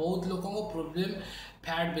कहीं ना बहुत लोगों को प्रोब्लेम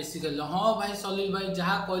फैट बेसिकली हाँ भाई सलील भाई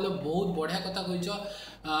जहाँ कहल बहुत बढ़िया कथा कह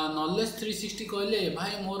नॉलेज 360 कहले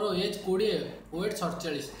भाई मोर एज 20 वेट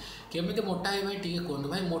 47 केमी मोटा है भाई टी कहते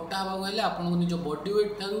भाई मोटा हाँ आपको निज बॉडी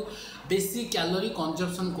वेट ठार बेसी कैलोरी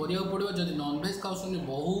कंजप्शन करा पड़ो जब नॉनवेज खाऊँ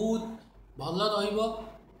बहुत भल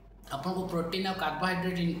रको प्रोटीन और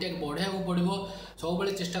कार्बोहाइड्रेट इनटेक बढ़ाया पड़ो सब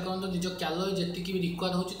चेष्टा करूँ निज कैलोरी जी भी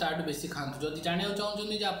रिक्वायर होती ताठू बेसी खातु जब जाना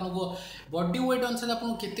चाहते आपको बॉडी वेट अनुसार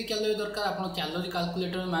आपको केते कैलोरी दरकार आप कैलोरी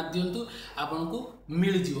कैलकुलेटर मार दिंतु आपको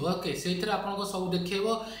मिल जाव ओके से आपको सब देखेब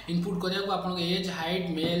इनपुट कराया आप एज हाइट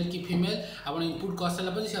मेल कि फीमेल आप इनपुट कर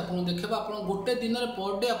सारापर से आपको देखेब आप गोटे दिन में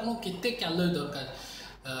पर डे आपको केते कैलोरी दरकार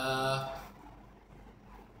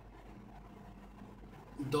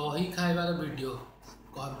दही खाइबार वीडियो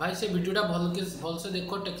भाई से वीडियोटा भल से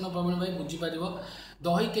देख टेक्नो प्रवीण भाई बुझीपर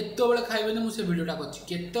दही केतबेले खाइबे मुझे वीडियोटा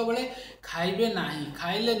करते खाइबे ना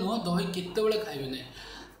खाइले नुह दही केतबेले खाइबे ना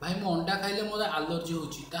भाई मु अंडा खाइले मोर एलर्जी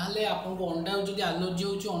होती आपको अंडा जब एलर्जी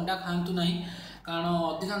हो अंडा खातु ना कारण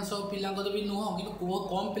अधिकांश पिला भी नुह कि बहुत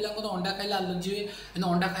कम पिला अंडा खाइले एलर्जी हुए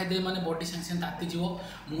अंडा खाईदे मैंने बॉडी सागे सागे तातीज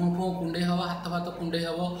मुह फुह कुंडे हम हाथ फाथ कुंडे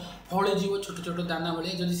हम फड़ी छोट छोट दाना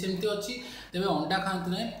भाई जब सेमती अच्छी तेज अंडा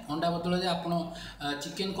खातु ना अंडा बदल आप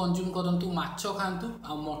चिकेन कंज्यूम करूँ माछ खातु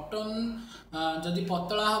आ मटन जदि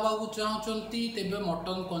पतला हवा चाहते तेज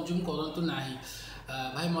मटन कंज्यूम करूँ ना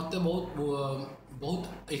भाई मत बहुत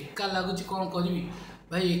एका लगुच कौन करी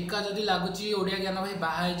भाई एका जदि लगुच ओडिया ज्ञान भाई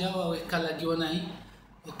बाहर जाओ एका लगे ना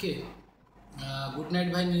ओके गुड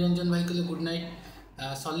नाइट भाई निरंजन भाई कहले गुड नाइट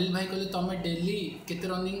सलील भाई कहले तुम डेली केते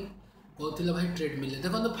रनिंग कहते भाई ट्रेडमिल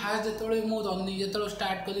देखो फास्ट जो मुझे रनिंग जो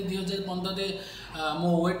स्टार्ट कली 2015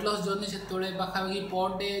 मो वेट लॉस जर्नी से पाखापाखि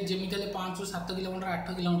पर डे जमी 5-7 kilometre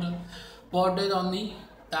 8 kilometre per day running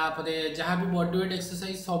तापर जहाँ भी बॉडी वेट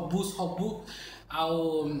एक्सरसाइज सबू आउ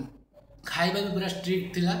खाइबा भी पूरा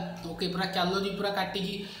स्ट्रिक्ट थिला ओके पूरा कैलोरी पूरा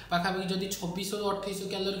काटिकी पाखापाखि जब 2600-2800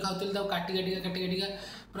 कैलोरी खाऊली काटिका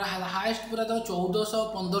पूरा हाएस्ट पूरा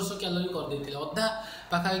 1400-1500 कैलोरी कर देती अधा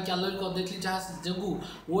पाखापाखि कैलोरी कर देती जहाँ जो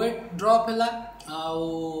वेट ड्रॉप है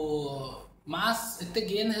मास एते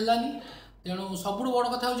गेन है तेणु सब बड़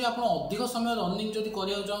कथा हूँ आप अधिक समय रनिंग जब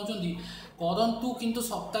करने चाहते करूँ किंतु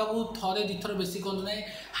सप्ताह को थे दिथर बेसी करूँ ना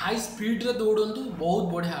हाई स्पीड रे दौड़ू बहुत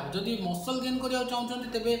बढ़िया जदि मसल गेन करने चाहते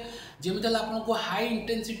तेज जमी आपको हाई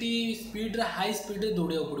इंटेंसिटी स्पीड रे हाई स्पीड रे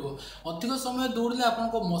दौड़ा पड़ो अधिक समय दौड़े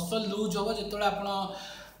आपको मसल लूज हम जो आप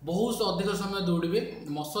बहुत अधिक समय दौड़े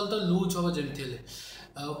मसल तो लूज हम जमी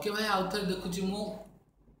ओके भाई आउ थे देखुची मु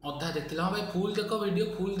अधा देखते हाँ भाई फुल देख वीडियो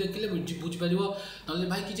फुल देखिले बुझीपर ना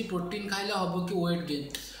भाई किसी प्रोटीन खाइले हम कि वेट गेन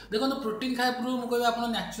देखो प्रोटीन खाया पूर्व मुझे आप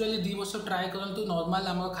नेचुराली 2 वर्ष ट्राए करूँ नॉर्मल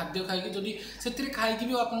आम खाद्य खाई जदि से खाई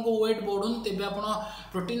भी आपको वेट बढ़ू तेज आप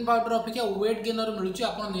प्रोटीन पाउडर अपेक्षा वेट गेनर मिलूँ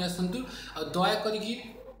आप नहीं आसतु दयाकोरी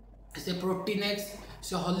से प्रोटीन एक्स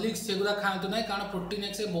से हॉर्लिक्स सेगुड़ा खातु ना कारण प्रोटीन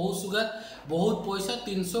एक्स बहुत सुगर बहुत पैसा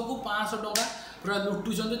 300 को 500 टंका पूरा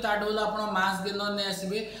लुटुंट ताठ भल आप मास गेनर नहीं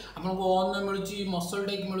आसबे आपको अन्न मिलूँ मसल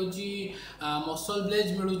टेक मिलूँ मसल ब्लेज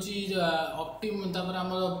मिलूँ ऑप्टिम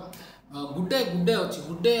गुडे गुडे अच्छी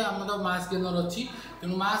गुडे आम मास गेनर अच्छी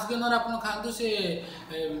तेणु मास गेनर आप खातु से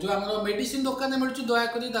जो आम मेडिसिन दुकान मिलूँ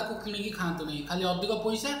दयाकोरी किणी खातु नहीं खाली अधिक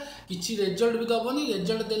पैसा किसी रिजल्ट भी दबनी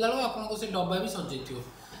रिजल्ट देला आपको से डब्बा भी सजै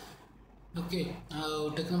ओके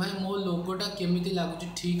टेक्नो भाई मो लोगोटा केमी लगुच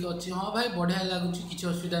ठीक अच्छे हाँ भाई बढ़िया लगुच किसी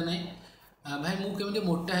असुविधा ना भाई मुझे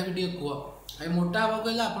मोटा है टे कह भाई मोटा हाँ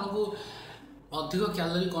कहले आपको अधिक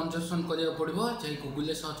कैलोरी कंजप्शन करा पड़ो चाहे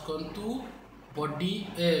गूगल सर्च करूँ body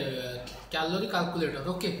calorie calculator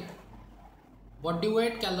okay body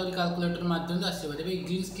weight calorie calculator माध्यम आसो भाई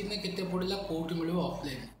ग्रीन स्क्रीन केते पड़ा कौटी मिले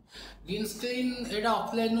ऑफलाइन ग्रीन स्क्रीन एटा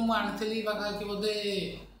ऑफलाइन मु आनी पाखा कि बोधे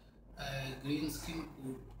ग्रीन स्क्रीन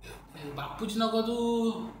बापूजी नगर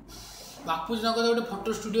गोटे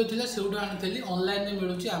फोटो स्टूडियो थी से आनी ऑनलाइन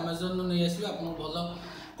मिलूँ आमाजोन नहीं आसवे आप भल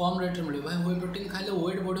कम रेट मिले भाई व्हे प्रोटीन खाइले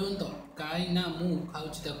वेट बढ़िबन तो कहीं ना मु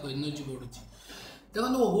खाऊँ एनर्जी बढ़ुची देखो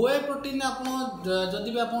व्हे प्रोटीन आप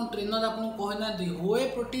जदि भी आप ट्रेनर आपको कहना व्हे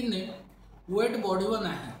प्रोटीन वेट बढ़ो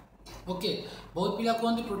ना ओके बहुत पिला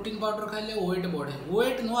कहते प्रोटीन पाउडर खाइले वेट बढ़े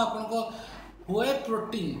वेट नुह आप व्हे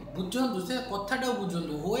प्रोटीन बुझु से कथाटा बुझु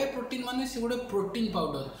व्हे प्रोटीन माने से गोटे प्रोटीन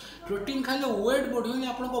पाउडर प्रोटीन खाइले वेट बढ़ोनी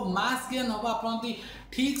आपको मास गेन हम आप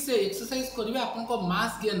ठीक से एक्सरसाइज करेंगे आपको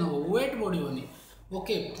मास गेन हम वेट बढ़ोनी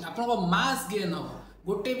ओके आपको मास गेन हम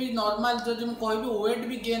गोटे भी नॉर्मल जब मुझे कहबी वेट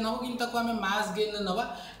भी गेन हम कि आम मास गेन नवा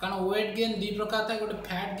कारण वेट गेन दी प्रकार था गोटे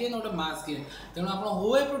फैट गेन गोटे मास गेन तेणु आप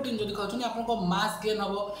व्हे प्रोटीन जब खाऊँ आपको मास गेन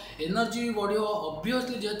हम एनर्जी भी बढ़ो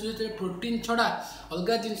ऑब्वियसली जेहेतु से प्रोटीन छड़ा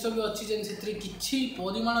अलग जिनस भी अच्छी जैसे किसी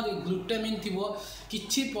परिमाण ग्लूटामिन थी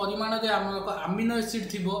किसी परिमाण आमिनो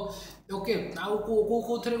एसिड थी ओके आउ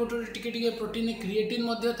कौन गोटे टे प्रोटीन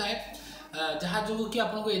क्रिएटिन थाए जहाँ जो कि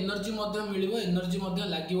आपको एनर्जी मिल एनर्जी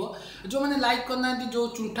लगे जो मैंने लाइक करना जो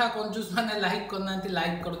चुंठा कंजूस मैंने लाइक करना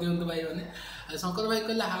लाइक कर दिखाँ भाई मैंने शंकर भाई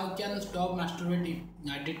कहले how can stop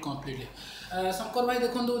masturbate I did completely Shankar भाई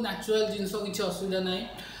देखो नेचुरल जिनस किसी असुविधा ना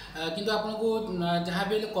किंतु आपको जहाँ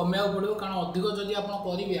भी कमेया पड़ो कारण अधिक जदि आप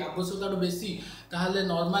करेंगे आवश्यकता बेसी ताहले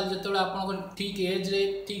नॉर्मल जो आप ठीक एज रे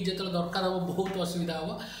ठीक जो दरकार हम बहुत असुविधा हम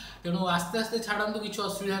तेणु आस्ते आस्ते छाड़ू किसी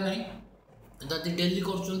असुविधा ना जदि डेली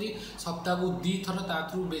कर सप्ताह को 2 थर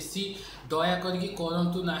ताकू बेसी दया करके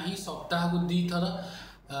करूँ ना सप्ताह को 2 थर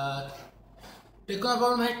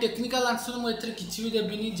टेक्निकल भाई टेक्निकल आंसर मुझे किसी भी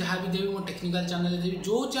देवी जहाँ भी देवी मो टेक्निकल चैनल देवी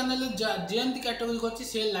जो चैनल जमी कैटेगोरी कर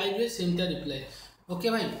से लाइव सेमती रिप्लाई ओके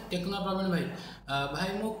भाई टेक्निकल प्रवीण भाई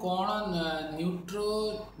भाई मु कौन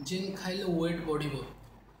न्यूट्रोजेन खाइले वेट बढ़ो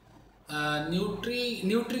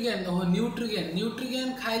न्यूट्रिगेन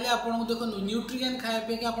खाइले आपको देखो न्यूट्रिगेन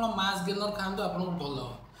खाए आप मास गेनर खाते आपको भल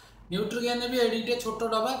हम न्यूट्रिगेन भी एडिटे छोट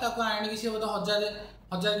डबा आनिक सी बोधे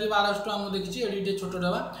 1000 कि 1200 टका मुझे देखी एडिटे छोट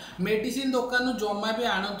डबा मेडिसिन दुकान जमा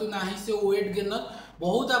भी आणतु ना से वेट गेनर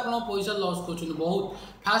बहुत आप पैसा लॉस कर बहुत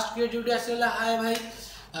फास्ट क्रिएटिविटी आसला हाय भाई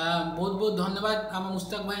बहुत बहुत धन्यवाद आम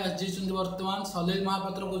मुस्ताक भाई आसी बर्तमान सलील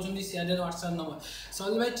महापात्र कहते शेयर व्हाट्सएप नंबर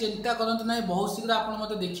सलील भाई चिंता करते ना बहुत शीघ्र आप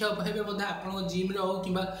मतलब देखा पाइबे बोधे आप जिम्रे हो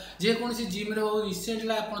कि जेकोसी जिम्रे हो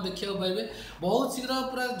रिसेंटली आप देखा पाइबे बहुत शीघ्र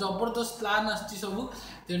पूरा जबरदस्त प्लान आसची सब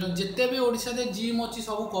तेणु जिते भी ओडिशा रे जिम अच्छी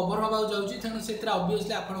सब कवर हवा जाऊँगी तेणु से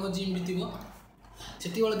ऑब्वियसली आप जिम भी थी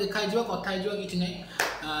से देखा कथा कि ना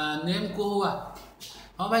नेम कहवा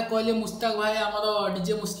हाँ भाई कहले मुस्ताक भाई आमर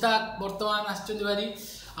डीजे मुस्ताक बर्तमान आसछन्ति भारी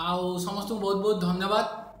आउ समस्त बहुत बहुत धन्यवाद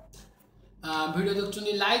वीडियो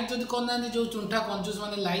देखुं लाइक जदि करना जो चुंठा कंजूस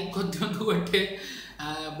मैंने लाइक कर दिंतु गोटे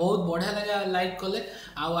बहुत बढ़िया लगे लाइक कले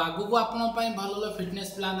आगु को आप भल भल फिटनेस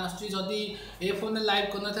प्लान आसुच्ची ए फोन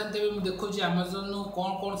लाइक करना तेज मुझे देखुची अमेजन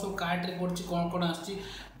कौन कौन सब कार्ड रे पड़ी कौन कौन आसुच्ची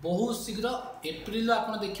बहुत शीघ्र एप्रिल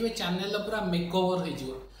आप देखिए चैनल पूरा मेकओवर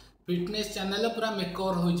हो फिटनेस चैनल पूरा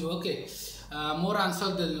मेकओवर हो ओके मोर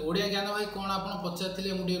आंसर देली ओडिया ज्ञान भाई कौन आप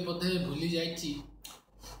पचारे मुझे बोधे भूली जाइए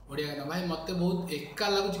ओडिया ज्ञान भाई मत बहुत एका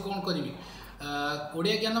लगुच कौन करी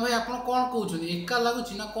ओडिया ज्ञान भाई आप कौन कहते एका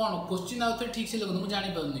लगुच ना कौन क्वेश्चन आउ थे ठीक से लगुन मुझे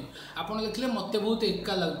जापारे आप लिखले मत बहुत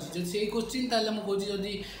एका लगुच जो से क्वेश्चन ताले मुझे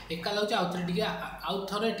जदि एका लगुच आउ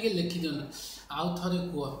थे लिखि दिखाँ आउ थे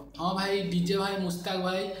कह हाँ भाई डीजे भाई मुस्ताक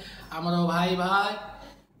भाई आमर भाई भाई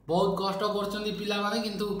बहुत कष्ट कर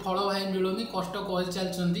किंतु फल भाई मिलूनी कष्ट कर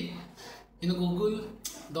चलती कि गूगल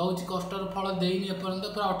दौर कष्टर फल देनी एपर्यंत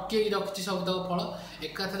पूरा अटके रखी सब तक फल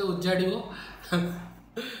एकाथरे उजाड़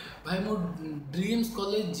भाई मो ड्रीम्स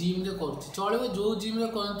कॉलेज जिम रे कर चलो जो जिम रे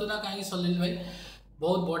करतु ना कहीं सलील भाई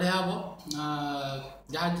बहुत बढ़िया हम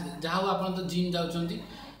जहाँ आप तो जिम जाऊँच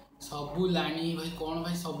सबू लाणी भाई कौन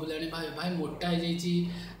भाई सबू लाणी भाई भाई मोटा हो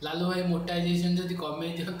लालू भाई मोटा हो कमे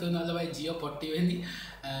दिखते ना भाई झील पटेनि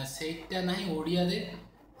सेटा ना ओडिया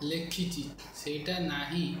लिखी सेटा ना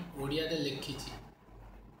ओडिया लिखी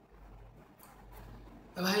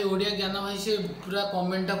भाई ओडिया ज्ञान भाई से पूरा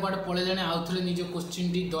कमेंटा कुआड़े पलैलानी आउ थे निज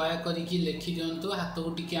क्वेश्चन टी दया करके लिखि दिंतु हाथ को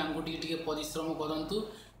टी आंगुठी टी परिश्रम करूँ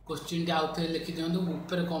क्वेश्चन टी आउ थे लिखि दिंतु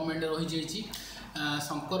ऊपर कमेंट रही जाइए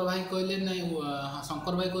शंकर भाई कहले ना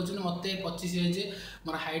शंकर भाई कहते मत 25 एज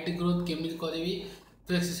मोर हाइट ग्रोथ केमी करी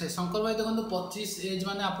तो एक्सरसाइज शंकर भाई देखो 25 एज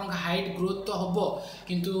माने आप हाइट ग्रोथ तो हम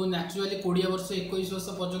किंतु नेचुराली 20 वर्ष 21 वर्ष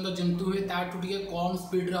पर्यटन जमती हुए ताठू टे कम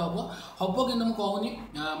स्पीड हम कि मुझे कहूनी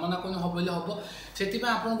मना कहूनी हम बोले हम से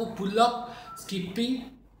आपको pull up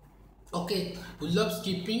skipping okay pull up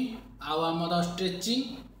skipping आमर स्ट्रेचिंग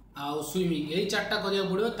आउ स्विमिंग यही चार्टा करिया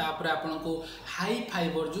पड़ो। तापर आपन को हाई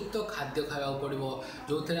फाइबर युक्त खाद्य खावा पड़ो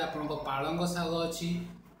जो थे आपन पालंग शाग अच्छी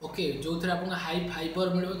ओके जो थे आप हाई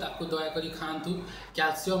फाइबर मिले ताकू दयाकोरी खातु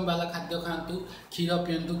कैल्शियम वाला खाद्य खातु क्षीर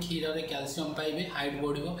पीतु क्षीर में कैल्शियम पाइबे हाइट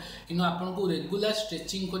बढ़ो कि आपन को रेगुलर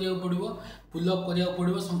स्ट्रेचिंग करिया पड़ो पुलअप करिया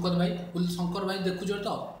पड़ो। शंकर भाई देखुच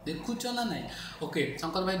तो देखुच ना ना ओके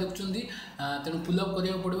शंकर भाई देखुं तेणु पुलअप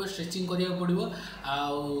करिया पड़ो स्ट्रेचिंग करिया पड़ो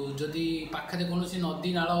आदि पाखे कौन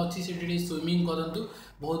नदी नाल अच्छी से स्विमिंग करूँ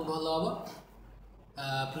बहुत भल हम।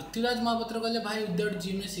 पृथ्वीराज महापात्र कहले भाई विदाउट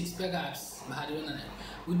जिम में सिक्स पैक एब्स बाहर ना ना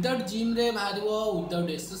विदाउट जिम रे बाहर विदाउट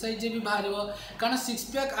एक्सरसाइज भी बाहर कारण सिक्स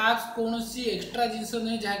पैक एब्स कौन एक्सट्रा जिनस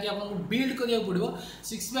नहीं जहाँकि आपको बिल्ड करिया पड़ो।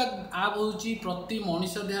 सिक्स पैक एब हूँ प्रति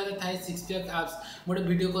मनीष देह में थाए सिक्स पैक एब्स गोटे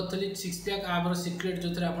वीडियो करी सिक्स पैक एब्र सिक्रेट जो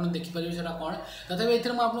थे आप देखिपारे से कौन तथापि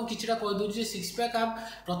ये मुझे किसी कहीदे सिक्स पैक एब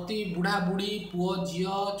प्रति बुढ़ा बुढ़ी पुओ झी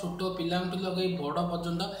छोट पिला लगे बड़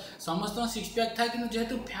पर्यटन समस्त सिक्स पैक थाए कि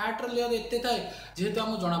जेहेतु फैट्र लेयर एत थाए जेहेतु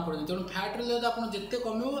आमको जना पड़े तेणु फैट्र लेयर आप जिते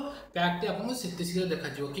कम पैक्टी आपको से शीघ्र देखा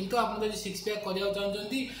किंतु आप सिक्स पैक करने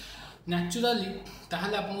चाहते न्याचुराली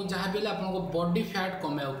ताहले आपको जहाँ भी आपको बॉडी फैट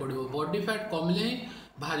कमे पड़ो बॉडी फैट कमिले ही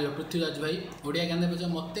बाहर। पृथ्वीराज भाई ओडिया ज्ञान पे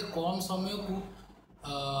मत कम समय को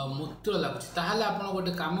मूत्र लगुच ताहले आप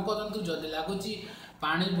गोटे कम करूँ जदि लगुच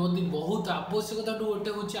पानी बहुत आवश्यकता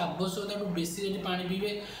गोटे हूँ आवश्यकता बेसी जब पा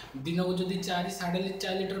पीबे दिन को जब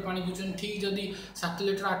 4 लिटर पानी पीछे ठीक जदि 7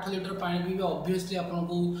 लिटर 8 लिटर पा पीबे ऑब्वियसली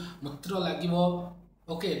आपको मूत्र लगे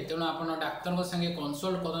ओके तेणु आप डाक्तर संगे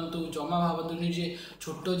कनसल्ट करूँ जमा भावतुनि जे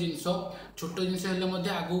छोट जिनस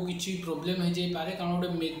आगू किसी प्रोब्लेम हो जाए पारे कारण गोटे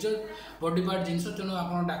मेजर बॉडी पार्ट जिनस तेणु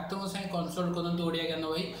आप डाक्तर संगे कनसल्ट करूँ। ओडिया ज्ञान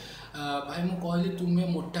भाई भाई मुझे कहली तुम्हें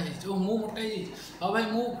मोटा हो मोटा हाँ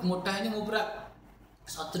भाई मु मोटा है मु पूरा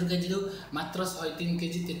 70 केजी मात्र 103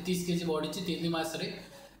 केजी 33 केजी बढ़ी 3 मासरे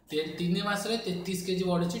 33 केजी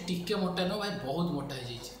बढ़ी टिके मोटा नुह भाई बहुत मोटा हो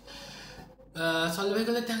जाए। सलील भाई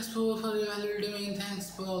कहले thanks for video thanks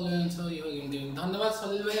for answer धन्यवाद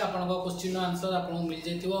सलील भाई आपन क्वेश्चन आंसर आपको मिल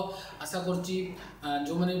जाइए आशा करुच्ची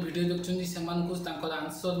जो मैंने वीडियो देखते से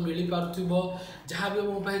आंसर मिल पार्थ्व जहाँ भी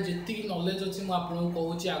मो पास जी नॉलेज अच्छी मुझे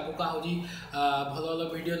कहूँ आगू आहरी भल भल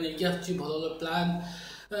वीडियो नहीं आसूँ भल भल प्लान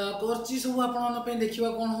करची सब आप देखा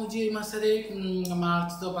कौन हो मसरे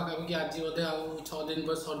मार्च तो पाखापाखि आज बोधे आ 6 दिन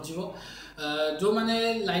पर सरजिव जो मैंने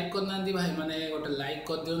लाइक करना भाई मैंने गोटे लाइक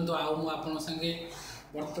कर दिंतु आउ संगे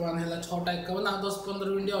बर्तमान है 6:51 आ 10-15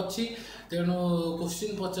 मिनट अच्छी तेणु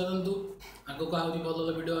क्वेश्चन पचारतु आग को आहरी भल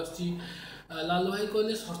भल वीडियो लालू भाई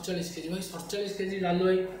कहले 47 केजी भाई 47 केजी लालू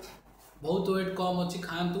भाई बहुत वेट कम अच्छी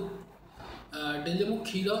खातु डेली मु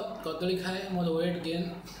क्षीर कदली खाए मोर वेट गेन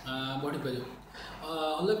बढ़ी पार।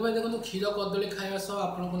 अलोक भाई देखो क्षीर कदली खाया सह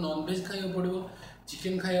आपको नॉनवेज खाया पड़ो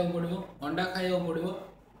चिकेन खाया पड़ो अंडा खाया पड़ो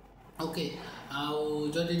ओके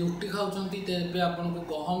आदि रुटी खाऊँ तेज आपको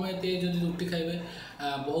गहम एत जब रुटी खाइबे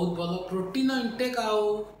बहुत भल प्रोटीन इंटेक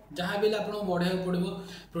आउ जहाँ भी आपको बढ़ाया पड़ो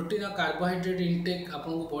प्रोटीन और कार्बोहाइड्रेट इंटेक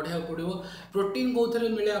आपको बढ़ाया पड़ो। प्रोटीन कौन थे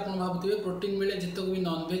मिले आप भावुए प्रोटीन मिले जितक भी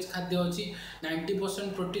नॉनवेज खाद्य अच्छी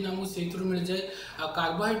 90% प्रोटीन आमको से मिल जाए आ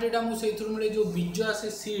कार्बोहाइड्रेट आमको से मिले जो बीज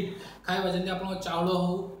आसे सीड खाଇବା जमी आप चाउल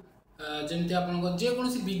हो जमी आप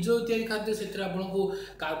जेकोसी बीज या खाद्य से आपको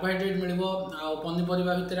कार्बोहाइड्रेट मिल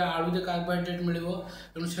पनीपरिया भितर आलू कार्बोहाइड्रेट मिल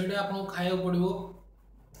तेणु से आपको खाया पड़ो।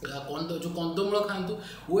 जो कंदमूल खातु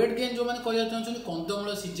वेट गेन जो मैंने कहना चाहते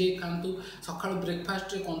कंदमूल सीझे खातु सका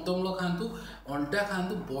ब्रेकफास्ट कंदमूल खातु अंडा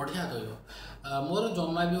खातु बढ़िया रहा मोर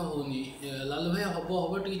जमा भी होनी लालू भाई हम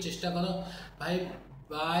हम टे चेष्टा कर भाई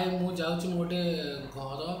बाय मु जाऊँ गोटे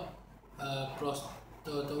घर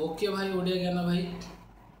प्रस्तुत ओके भाई ओडिया ज्ञान भाई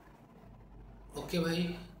ओके भाई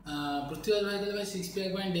पृथ्वीराज भाई कहते भाई 6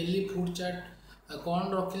 पैक डेली फूड चार्ट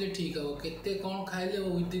कौन रखिले ठीक हे केते कौन खाइले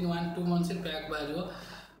विदिन 1-2 मंथ्स पैक बाहर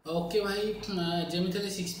ओके भाई जमी थे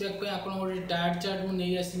 6 पैक आप गोटे डाएट चार्ट मुझे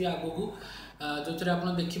नहीं आसबि आग को जो थे आप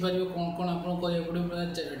देखिपारे कौन कौन आपको करा पड़ो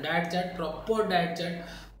diet chart proper diet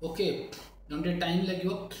chart okay जो टाइम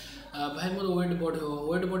लगे भाई मोर वेट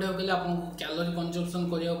बढ़िया कहले आपको कैलोरी कंजम्पशन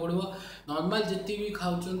करा पड़ो नॉर्मल जी भी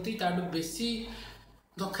खाऊँ बेसी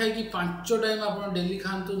न खाई 5 टाइम आप डेली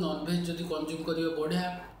खातु नॉनवेज जब कंज्यूम करेंगे बढ़िया।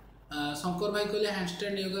 शंकर भाई कहले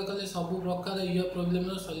हैंडस्टैंड योगा कले सब प्रकार ये प्रोब्लेम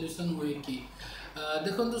सॉल्यूशन हुए कि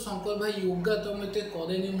देखो शंकर भाई योगा तो मुझे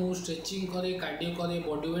करे मु स्ट्रेचिंग करे कार्डियो करे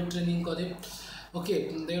बॉडी वेट ट्रेनिंग करे ओके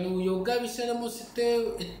तेणु योगा विषय में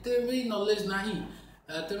एत भी नॉलेज ना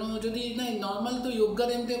तेणु जदि ना नॉर्मल तो योगा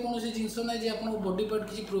एमती कौन जिनस ना जे आप बॉडी पार्ट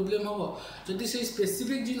किसी प्रोब्लेम हम जदि से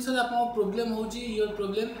स्पेसिफिक जिनस आप प्रोब्लेम हो योर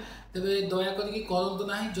प्रोब्लेम तेरे दया करतु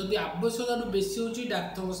ना जदि आवश्यकता बेसी हो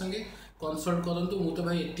डाक्तर संगे कनसल्ट करूँ मुझे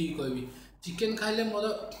भाई ये कहबी चिकेन खाइले मोर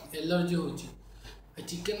एलर्जी हो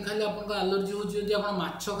चिकेन खाली आपको एलर्जी हो जदि आप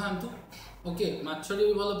माछ खातु ओके माछरे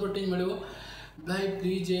भी भल प्रोटीन मिल भाई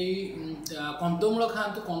प्लीज यही कंदमूल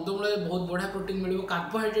खातु कंदमूल बहुत बढ़िया प्रोटीन मिल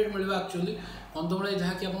कार्बोहाइड्रेट मिल एक्चुअली कंदमूल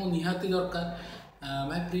जहाँकि आपको निहाती दरकार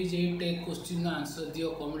भाई प्लीज यही टेक क्वेश्चन आंसर दियो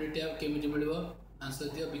कम्युनिटी आप केमी मिल आंसर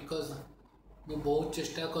दियो बिकज मु बहुत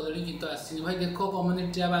चेष्टा कली कि आसनी भाई देख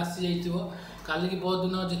कम्युनिटी आप आसी जाइए काली की बहुत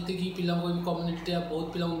दिन जी पिला कम्युनिटी आप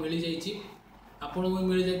बहुत पिला मिल जाइए आपको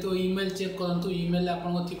मिल जाए ईमेल चेक करूँ ईमेल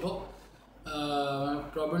आपन थी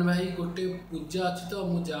प्रवीण भाई गोटे पूजा अच्छी तो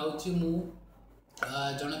मुझे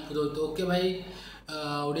जड़े पुरोहित ओके भाई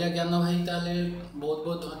ओडिया ज्ञान भाई ताले बहुत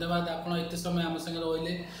बहुत धन्यवाद आपड़ एत समय आम संगे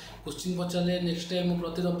रही क्वेश्चन पचारे नेक्स्ट टाइम मुझे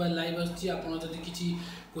प्रति रविवार लाइव आसी किसी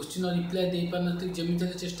क्वेश्चन रिप्लाई दे पारे जमी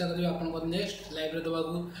चेष्टा करेंगे आप नेक्स्ट लाइव देवा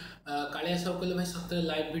कालिया साहू कहले भाई सतरे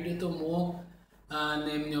लाइव वीडियो तो मो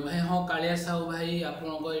नेम भाई हाँ कालिया साहू भाई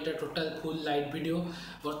आपको यहाँ टोटाल फुल लाइव वीडियो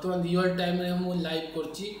बर्तमान रियल टाइम रे मु लाइव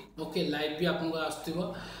करची ओके लाइव भी आपको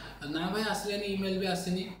आसो ना भाई आसलानी ईमेल भी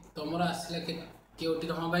आसनी तुम आसला केवटी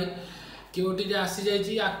हाँ भाई केवटी आसी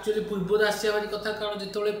जाइए एक्चुअली पूर्व आसा भारी कथा कारण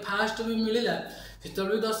जो फास्ट भी मिलला से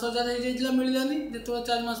भी 10,000 हो जाता मिलानी जो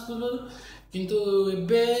 4 मास पूर्व किंतु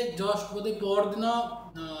एबे जस्ट बोधे पर दिन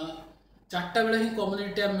 4टा बेले ही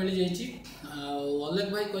कम्युनिटी आप मिल जाइए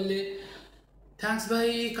अलेख भाई कहले थैंक्स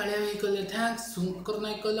भाई कालिया भाई कहले थैंक्स शंकर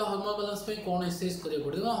नायक कहले हार्मोन बैलेंस पे कौन एक्सरसाइज करिया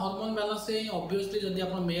पड़ो हार्मोन बैलेंस से ऑब्वियसली जदि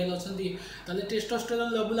आप मेल अच्छी ताले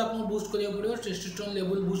टेस्टोस्टेरोन लेवल आपको बूस्ट करिया पड़ो टेस्टोस्टेरोन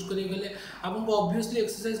लेवल बूस्ट करिया गले आपको ऑब्वियसली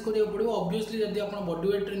एक्सरसाइज करिया पड़ो ऑब्वियसली जदि आप बॉडी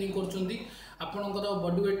वेट ट्रेनिंग करछंती आपनकर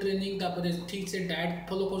बॉडी वेट ट्रेनिंग तापर ठीक से डाइट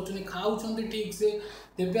फॉलो करछंती खाउछंती ठीक से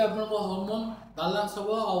तेबे आपनकर हार्मोन बैलेंस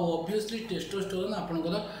हो ऑब्वियसली टेस्टोस्टेरोन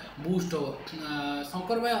आपनकर बूस्ट हो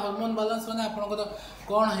शंकर भाई हार्मोन बैलेंस माने आपनकर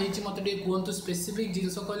कौन है मत कहतु स्पेसिफिक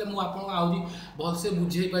जिनस कहले मुझे आपको आहरी भलसे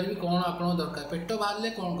बुझे पारि कौन आप दरकार पेट बाहर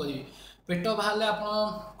कौन करेंगे पेट बाहर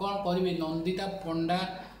आप कौन करेंगे नंदिता पंडा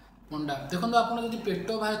पंडा देखो आपड़ जब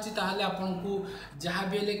पेट बाहर आपन को जहाँ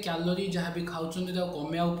भी हेल्ले क्यालोरी जहाँ भी खाऊँ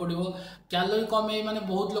कमेया पड़ो क्यालोरी कमे माने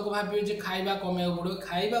बहुत लोग भावे जे खाइबा कमेया पड़ो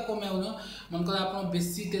खाइबा कमेया मनकर आप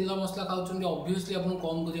बेसी तेल मसला खाऊँ ऑब्वियसली आपको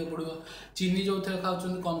कम करा पड़ो चीनी जो थे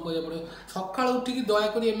खाऊँ कम करा पड़ो सका उठिक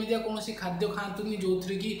दयाकोरी एमती कौन खाद्य खातुनि जो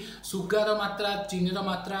थे कि सुगार मात्रा चीनीर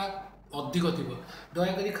मात्रा अधिक थी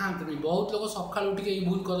दयाकोरी खातुनि बहुत लोग सका उठिक यही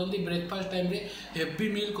भूल करते ब्रेकफास्ट टाइम हेवी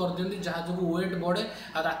मिल कर दिखती जहाँ जो वेट बढ़े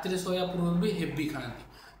और राति शोया पूर्व भी हेवी खाती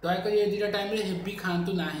दयाकोरी ये 2टा टाइम हेवी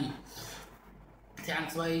खातु ना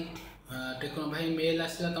थैंक्स भाई टेक्नो भाई मेल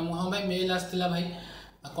आसला तुम हाँ भाई मेल आसला भाई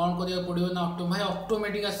कौन करा पड़ो ना भाई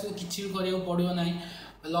ऑटोमेटिक आस कि करा पड़ो ना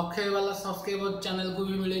लक्षे वाला सब्सक्राइबर चैनल को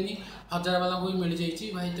भी मिलेनी 1000 वाला को भी मिल जाइए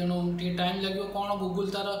भाई तेणु टे टाइम लगे कौन गूगल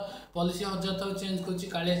तार पॉलिसी 1000 थर चेंज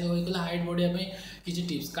कर हाइट बढ़ापी किसी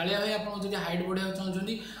टिप्स कालिया भाई आप हाइट बढ़ाया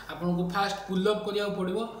चाहते आपको फास्ट पुलअप करा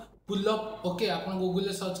पड़ो पुलअप ओके आप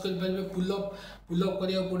गूगल सर्च करेंगे पुलअप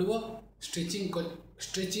करा पड़ो स्ट्रेचिंग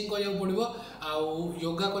करा पड़ो आउ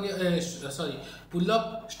योगा कर सॉरी पुलअप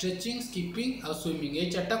स्ट्रेचिंग स्किपिंग आ स्विमिंग ये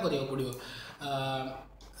 4टा करा पड़ो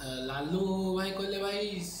लालू भाई कहले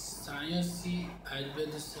भाई सन्यासी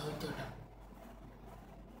आयुर्वेद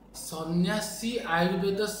सन्यासी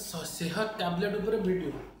आयुर्वेद सेहत टैबलेट उपर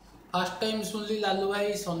वीडियो फर्स्ट टाइम सुनली लालू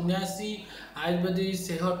भाई सन्यासी आयुर्वेदिक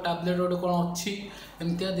सेहत टैबलेट गोटे कौन अच्छी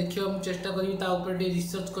एमती देखा मुझे चेष्टा करी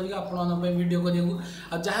रिसर्च करी वीडियो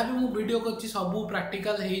करा जहाँ भी मुझे वीडियो कर सब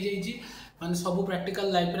प्रैक्टिकल हो जाइए माने सब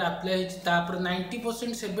प्रैक्टिकल लाइफ रे अप्लाई होता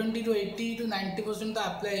 90% 70 to 80 to 90% तो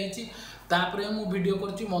अप्लाई होता मु वीडियो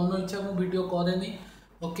कर मन इच्छा मु वीडियो करेनी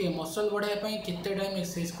ओके मसल बढ़ाई केते टाइम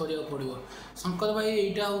एक्सरसाइज करा पड़ो शंकर भाई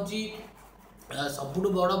यहाँ हूँ सबुठ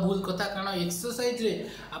बड़ भूल कथा कारण एक्सरसाइज रे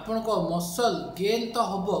आपण को मसल गेन तो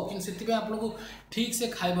हम कि आपको ठीक से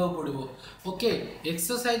खाइबा पड़ो ओके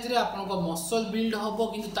एक्सरसाइज रे आपण को मसल बिल्ड हम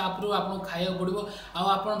कि आपको खाइबा पड़ो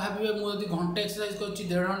आप भावे मुझे घंटे एक्सरसाइज कर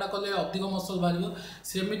 1.5 घंटा कले अधिक मसल बाहर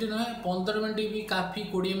सेमती नुहे 15 मिनट भी काफी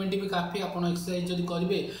 20 मिनट भी काफी आप एक्सरसाइज जब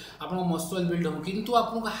करेंगे आप मसल बिल्ड हम किंतु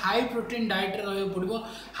आपको हाई प्रोटीन डाइट रहा पड़ो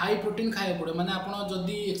हाई प्रोटीन खाइबा पड़ो माने आप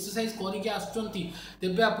जदि एक्सरसाइज करके आसुँच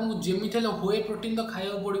तेज आपको जमी हुए प्रोटीन तो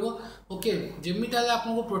खाइबा पड़ो ओके जमी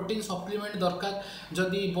आपको प्रोटीन सप्लीमेंट दरकार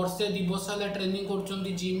जदि वर्षे 2 वर्ष है ट्रेनिंग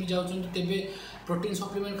कर जिम जाऊँ तेरे प्रोटीन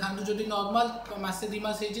सप्लीमेंट खातु जदि नॉर्मल मासे 2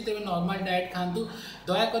 मास तेरे नॉर्मल डाइट खातु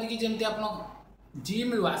दया करके जमी आप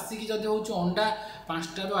जिम रु आसिक जब हूँ अंडा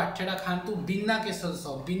 5टा ରୁ 8टा खातु बिना केसर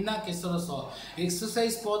सह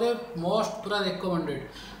एक्सरसाइज पर मस्ट पूरा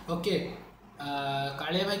रेकमेंडेड ओके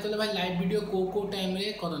कालिया भाई कहले भाई लाइव वीडियो को टाइम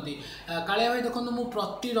रे करती कालिया भाई देखो मु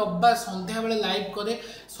प्रति रविवार संध्या बेले लाइव करे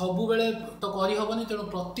सबु बेले तो करी हबनी तेणु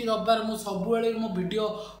प्रति रविवार मु सबु बेले मो वीडियो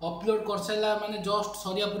अपलोड कर सारा माने जस्ट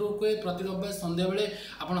सरिया पूर्व को प्रति रविवार संध्या बेले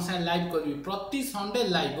आपन साथ लाइव करबी प्रति संडे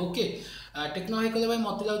लाइव ओके टेक्नो भाई कहले भाई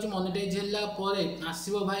मत लाउची मोनेटाइज होला परे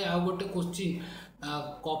आसीबो भाई आ गोटे क्वेश्चन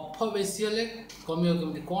कफ बेसी हेले कमियो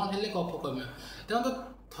केमती कोन हेले कफ कमियो तेणु तो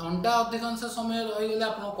ठंडा अधिकांश समय रहीगले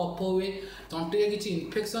आप कफ हुए तंटी किसी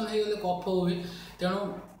इन्फेक्शन होगले कफ हुए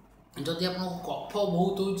तेणु जदि आप कफ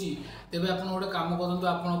बहुत होती तेज आप गोटे कम करूँ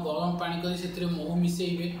आप गरम पानी कर महू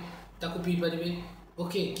मिसेबे ताकू पी पारे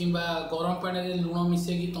ओके कि गरम पानी में लुण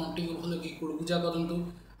मिसेकी तंटी को भल कि कुड़कुजा करूँ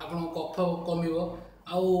आप कफ कम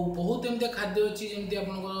आउ बहुत एमती खाद्य अच्छी जमी आप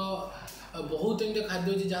बहुत एमती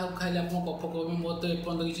खाद्य अच्छी जहाँ खाइले आप कफ कम मत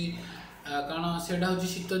एपर्त किसी कारण से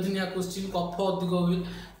शीत दिनिया क्वेश्चन कफ अधिक हुए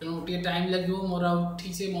तेणु टे टाइम लगे मोर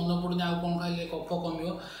ठीक से मन पड़ूनी आउ कौन खाइले कफ कम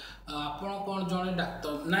आपण कौन जड़े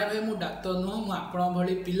डाक्तर ना भाई मु डाक्तर नुह मु आपण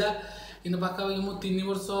भली पिला कि पाखापाखि मु 3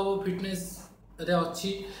 वर्ष फिटनेस रे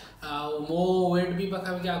अच्छी मो वेट भी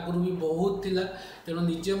पाखापाखि आगुरी भी बहुत थिला तेणु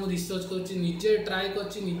निजे मु रिसर्च करजे ट्राए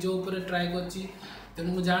कर ट्राए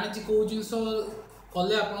करेणु मुझे जानी कौ जिन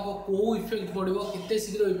कले आपको कौ इफेक्ट पड़ो केते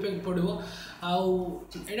शीघ्र इफेक्ट पड़ो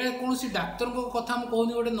आईटा कौन डाक्तर कथा मुझे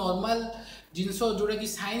कहूनी गोटे नॉर्मल जिनस जोटा कि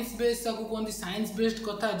साइंस बेस्ड ताकू कहते साइंस बेस्ड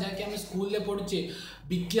कथा जहाँकि आम स्कूल पढ़ुचे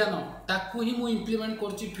विज्ञान ताकू ही मुझे इम्प्लीमेंट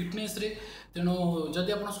करुच्ची फिटनेस रे तेणु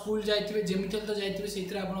जदि आप स्कूल जाइए जमी तो जाइए से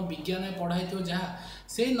आप विज्ञान पढ़ाई थो जहाँ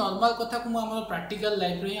से नॉर्मल कथा को मुझे प्रैक्टिकल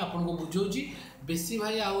लाइफ रे आपको बुझाऊँगी बेसी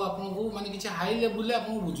भाई आपको माने किसी हाई लेवल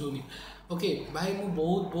आपको बुझाऊनी ओके भाई मु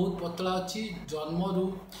बहुत बहुत पतला अच्छी जन्मरू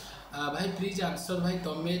भाई प्लीज आंसर भाई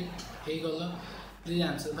तमें हो गल प्लीज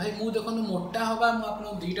आंसर भाई मु देखो मोटा हवा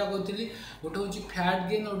मुझे दुईटा कहती गोटे हूँ फैट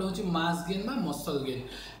गेन गोटे हूँ मास गेन बा मसल गेन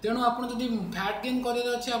तेणु आप फैट गेन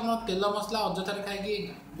करार अच्छे आप तेल मसला अजथार खाई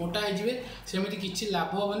मोटा होइए सेमती किसी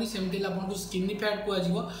लाभ हेनी सेमती आपको स्किनी फैट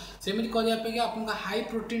कहमती करने आपको हाई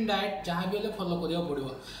प्रोटीन डाएट जहाँ भी हेल्ले फॉलो करा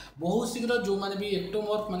पड़ो बहुत शीघ्र जो मैंने भी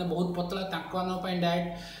एक्टोमॉर्फ माने बहुत पतला तांको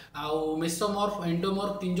डाएट आउ मेसोमॉर्फ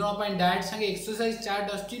एंडोमॉर्फ 3 जन डाएट संगे एक्सरसाइज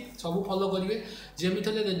चार्ट आसुची सब फॉलो करेंगे जमी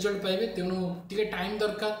थे रिजल्ट पाइबे तेणु टे टाइम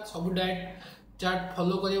दरकार सब डाएट चार्ट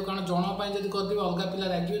फॉलो करियो कारण जन जब करदेवे अलग पिला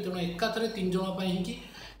लगे तेणु एकाथरे 3 जन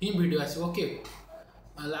ही वीडियो आसो ओके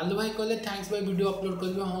लालू भाई कहले थैंक्स भाई वीडियो अपलोड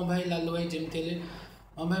करेंगे हाँ भाई लालू भाई जमी थे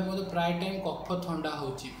हाँ भाई मतलब प्राय टाइम कफ ठंडा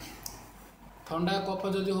ठंडा कफ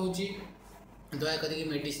जदि हो दयाकर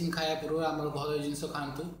मेडिसिन खाया पूर्व आम घर जिनस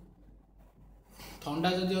खातु ठंडा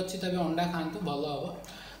जदि अच्छी तब अंडा खातु भल हम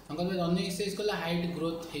संकल्प रनिंग एक्सरसाइज कले हाइट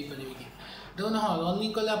ग्रोथ हो पारे कि देखो हाँ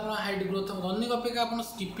रनिंग कले आप हाइट ग्रोथ रनिंग अपेक्षा आप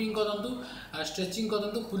स्किपिंग करूँ स्ट्रेचिंग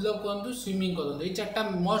करूँ पुलअप करूँ स्विमिंग करूँ ये 4टा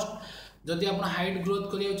मस्ट जदि आप हाइट ग्रोथ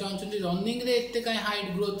करा चाहते रनिंग रे एत कहीं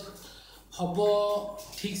हाइट ग्रोथ हम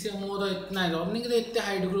ठीक से मोर ना रनिंग रे एत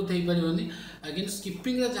हाइट ग्रोथ हो पारनी कि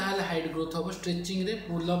स्किपिंग जहाँ हाइट ग्रोथ हम स्ट्रेचिंग रे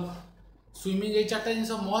पुलअप स्विमिंग ये 4टा जिन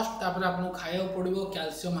मस्ट आपको खाया पड़ो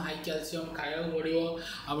कैल्शियम हाई कैल्शियम खाया पड़ो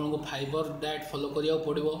आपको फाइबर डाएट फॉलो करा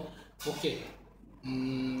पड़ो ओके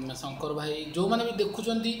शंकर भाई जो मैंने भी देखुं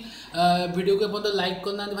वीडियो को एपर्त लाइक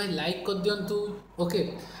करना भाई लाइक कर दिंतु ओके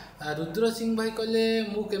रुद्र सिंह भाई कहले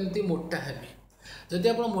मु केमती मोटा हेबी जदि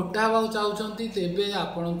आप मोटा हाँ चाहते तेज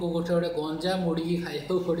आपन को गोटे गोटे गंजा मोड़ी खाया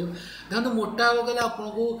पड़ो देखो मोटा हाँ कहले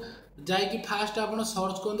आपको जाकि फास्ट आप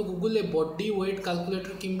सर्च करूँ गूगल बॉडी वेट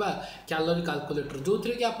कैलकुलेटर कि कैलोरी कैलकुलेटर जो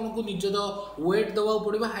थी कि आपको निजर वेट दवा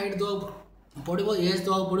पड़ो हाइट दवा पड़ो एज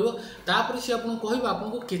दवा पड़ो तापर सी आपको कह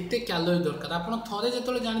आपको केते कैलोरी दरकार आप थे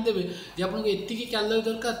जो जानीदेवे जे आपको एति कैलोरी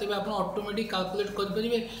दरकार तेज आप ऑटोमेटिक कैलकुलेट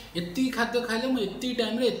करेंगे एति खाद्य खाइले मुझे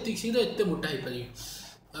टाइम एति शीघ्र एत मोटा हो पारि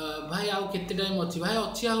भाई आउ केते टाइम अच्छी भाई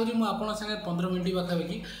अच्छी आहरी मुझे सागे 15 मिनट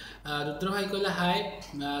पाखापाखि रुद्र भाई कहले हाय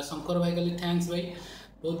शंकर भाई कहले थैंक्स भाई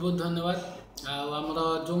बहुत बहुत धन्यवाद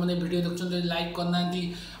आमर जो मैंने वीडियो देखते लाइक करना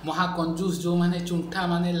महाकंजूस जो मैंने चुंठा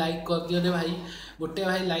माने लाइक कर दियो दे भाई गोटे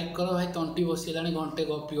भाई लाइक कर भाई तंटी बसला घंटे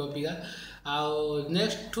गपी गपिका आउ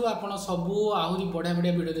नेक्स्ट ठू आप सबू आहरी बढ़िया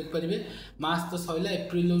बढ़िया वीडियो देखिपारे मास तो सैला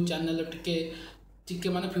एप्रिल चैनल टिके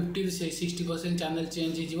माने 50-60% चैनल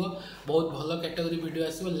चेंज हो बहुत भल कैटेगरी वीडियो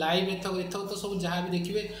आसो लाइव एथक तो सब जहाँ भी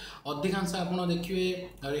देखिए अधिकांश आप देखिए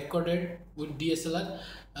रेकर्डेड विथ DSLR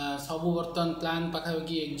सब बर्तमान प्लान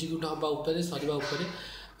पाखापाखि एक्जिक्यूट हवा सरिया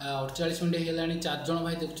 48 मिनट होगा 4 जन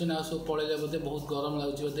भाई देखुन आ सब पड़े बोधे बहुत गरम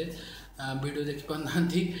लगुच बोधे वीडियो देखी पाना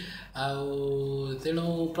तेणु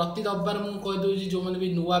प्रति रविवार मुझे कहीदे जो मैंने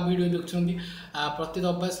भी नुआ वीडियो देखुं प्रति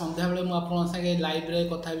रविवार संध्या बेले मुझे सागे लाइव रे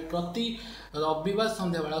कथा प्रति रविवार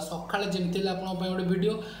संध्या बेला सकाଳେ जमी गोटे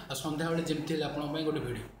वीडियो आ संध्या बेले जमी गोटे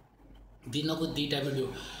वीडियो दिन को 2टा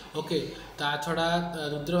वीडियो ओके। ता छड़ा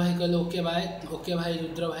रुद्र भाई कहले ओके बाय, ओके भाई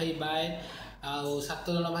रुद्र भाई बाय। आउ 7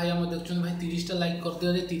 जन भाई आम देखुन भाई 30टा लाइक कर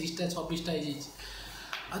दियो, 30टा 26टा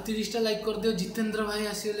आ 30टा लाइक कर दियो। जितेंद्र भाई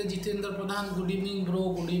आसीगले, जितेंद्र प्रधान good evening bro,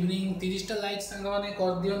 good evening. 30टा like सांग माने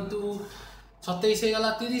कर दियंतु। 27 हो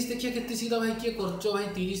गला, 30 देखिए केते शीघ्र भाई किए करचो भाई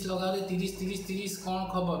 30 लगा 30 कौन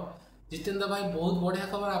खबर। जितेंद्र भाई बहुत बढ़िया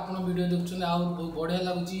खबर, आप वीडियो देखुं आउ बहुत बढ़िया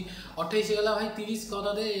लगुच। 28 गला भाई 30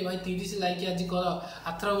 कर दे भाई, 30 लाइक आज कर।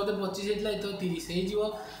 आथर बोधे 25 होता तो 30 हो।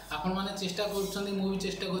 आपण मैंने चेष्टा कर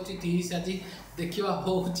चेष्टा कर 30 आज देखा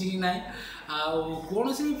हो कि ना।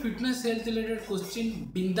 कौन भी फिटनेस हेल्थ रिलेटेड क्वेश्चन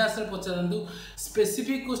बिंदास पचारतु,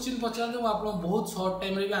 स्पेसिफिक क्वेश्चन पचारतु, आप बहुत सर्ट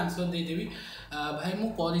टाइम भी आंसर देदेवी। भाई मु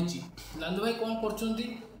करी लालू भाई कौन कर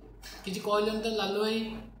कहले तो लालू भाई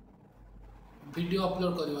वीडियो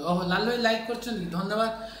अपलोड करवा। ओह लालू भाई लाइक कर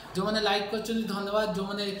धन्यवाद, जो मैंने लाइक कर धन्यवाद। जो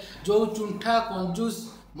मैंने जो चुंठा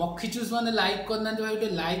कंजूस मक्खीचूस मैंने लाइक करना भाई गोटे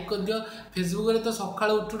लाइक कर दियो। फेसबुक रे तो सका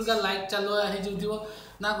उठुका लाइक चालू हो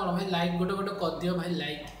ना कौन भाई लाइक गोटे गोटे कर दियो भाई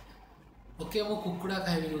लाइक। ओके मु कुकुड़ा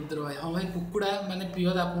खाइबी रुद्र भाई। हाँ भाई कुकुड़ा माने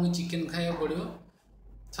प्योर आपको चिकेन खाया पड़ो।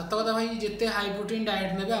 सत कथा भाई जिते हाई प्रोटीन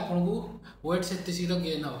डाएट ने आपको वेट से शीघ्र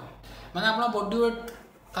गेन हम माने आप बॉडी वेट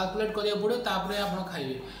कैलकुलेट करा पड़ो, तापर आप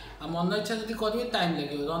खाइबे। मन इच्छा जब करेंगे टाइम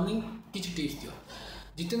लगे। रनिंग किसी टिप्स दियो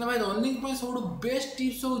जितेंद्र भाई। रनिंग सब बेस्ट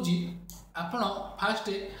टिप्स हूँ आपण फास्ट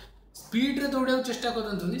स्पीड रे दौड़ा चेष्टा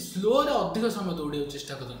करते, स्लो रे अधिक समय दौड़ा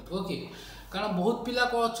चेष्टा करते। ओके कारण बहुत पिला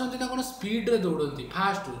अच्छा ना कौन स्पीड रे दौड़ती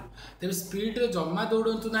फास्ट तेज स्पीड रे जमा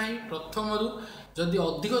दौड़तु ना। प्रथम जदि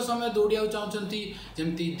अधिक समय दौड़ा चाहते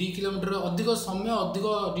जमी 2 किलोमीटर अधिक समय अधिक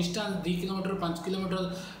डिस्टेंस 2 किलोमीटर 5 किलोमीटर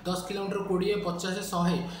 10 किलोमीटर 20 50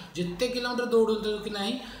 100 जिते किलोमीटर दौड़ते कि ना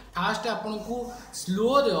फास्ट आपन को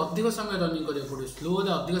स्लो रे अधिक समय रनिंग करा पड़ो। स्लो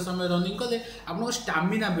रे अधिक समय रनिंग कले आपको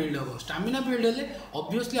स्टामिना बिल्ड हम। स्टामिना बिल्ड हेले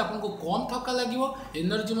ऑब्वियसली आपको कम थका लगे,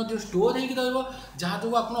 एनर्जी स्टोर हो जहाँ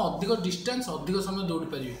जो आप अधिक डिस्टेंस अधिक समय दौड़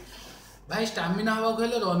पारे। भाई स्टामिना हवा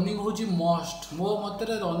कहले रनिंग हूँ मस्ट। मो मत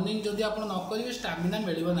रनिंग जदि आप न करेंगे स्टामिना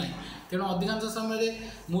मिलना ना। तेणु अधिकांश समय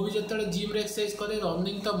मुझे जो जिम एक्सरसाइज करे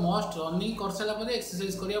रनिंग तो मस्ट। रनिंग कर सारापर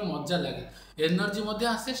एक्सरसाइज करा मजा लगे, एनर्जी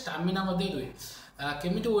आसे स्टामिना रुए।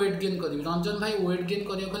 केमी वेट गेन करी रंजन भाई वेट गेन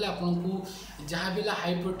करें आपको जहाँ भी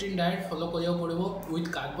हाई प्रोटीन डाएट फॉलो करा पड़ो विथ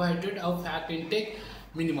कार्बोहाइड्रेट आउ फैट इनटेक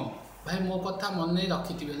मिनिमम। भाई मो कथा मन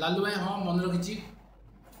रखी लालू भाई। हाँ मन रखी।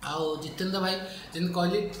 आउ जितेंद्र भाई जमी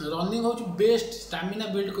कहली रनिंग हूँ बेस्ट स्टामिना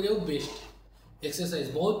बिल्ड करा बेस्ट एक्सरसाइज।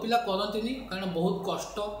 बहुत पिला करती कारण बहुत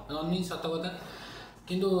कष्ट रनिंग सत कथा,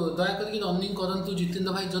 किंतु दयाक रनिंग करूँ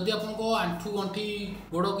जितेंद्र भाई। जदि आपको आंठू गंठी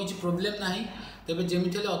गोड़ किसी प्रोब्लेम ना तेज जमी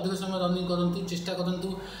अधिक समय रनिंग करूँ चेष्टा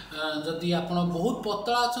करूँ। जदि आप बहुत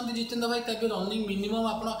पतला अच्छा जितेंद्र भाई तब रनिंग मिनिमम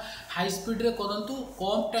आप हाई स्पीड रे करूँ,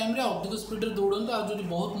 कम टाइम रे अधिक स्पीड रे दौड़ू। आ जो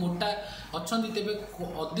बहुत मोटा अच्छा तेज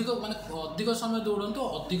अधिक माने अधिक समय दौड़ू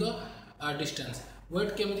अधिक डिस्टेंस।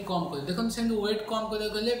 वेट केमी कम कर देखो से वेट कम करें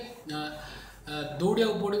दौड़ा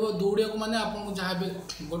पड़ो। दौड़ा माने आपको जहाँ भी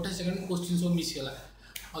गोटे सेकेंड क्वेश्चन सब मिसगला।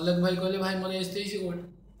 अलग भाई कहले भाई मोर एज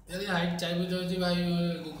 23 हाइट चाहिए भाई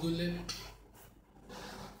गूगल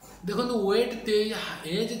देखो वेट 23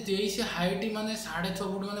 एज 23 हाइट माने 6.5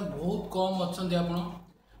 फुट माने बहुत कम अच्छा आप।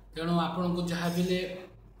 तेणु आपन को जहाँ भी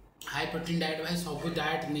हाई प्रोटीन डाएट भाई सब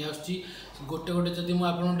डाएट नहीं आसुची गोटे गोटे जदि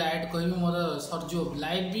मुझे डाएट कहबी मोर सरजो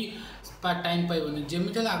लाइफ भी टाइम पाइबनी।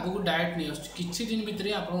 जमी आगू डाएट नहीं आसुची किछि दिन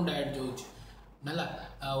भितर आपको डाएट जाऊँगी है।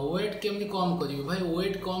 वेट केमी कम करेंगे भाई।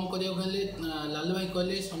 वेट कम करें लालू भाई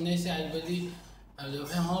कहले सन्यासी आयुर्वेदिक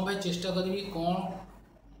भाई। हाँ भाई चेष्टा करी कौन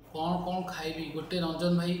कौन कौन खाइबी गोटे।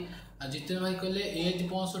 रंजन भाई जितेंद्र भाई कहले एज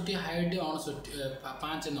 65 हाइट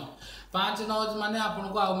 59 5'9" माने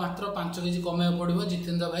आपको आ मात्र 5 केजी कमाया पड़ो।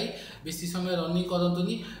 जितेंद्र भाई बेसी समय रनिंग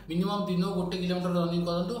करतुनी, मिनिमम दिन 1 किलोमीटर रनिंग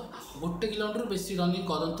करूँ। 1 किलोमीटर बेसी रनिंग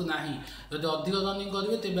करूँ ना। जब अधिक रनिंग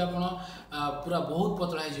करेंगे तेज आप पूरा बहुत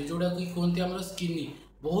पतला हो जोटा कि कहते आम स्किनी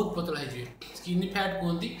बहुत पतला हो स्किनी फैट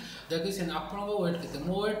कहती। जबकि से आप वेट के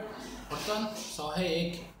मो वेट बर्तमान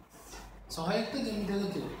 101 तो जमी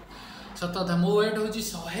थे सत था। मो वेट हूँ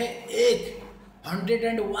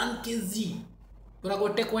 101 केजी पूरा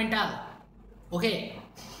गोटे क्विंटाल। ओके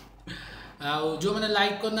आउ जो मैंने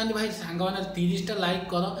लाइक करना भाई सांग मैंने 30टा लाइक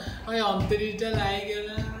कर भाई 29टा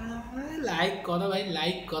लाइक कर भाई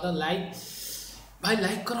लाइक कर लाइक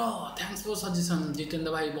कर। थैंक्स फॉर सजेशन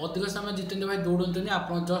जितेंद्र भाई। अधिक समय जितेंद्र भाई दौड़ते आप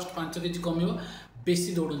जस्ट 5 केजी कम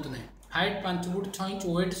बेसी दौड़ते ना। Height 5 foot 6 inch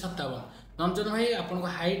wait 57। Ranjan भाई आपको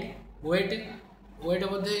हाइट वेट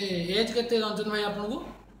बोधे एज के रंजन भाई आपको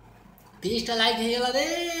 30टा लाइक हो गला रे।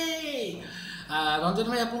 रंजन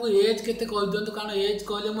भाई आपको एज केते कह दिंतु कारण एज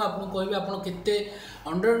कहले मुझे आपको कहबी आप केते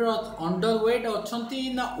अंडर वेट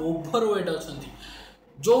अच्छी ना ओभर वेट अच्छी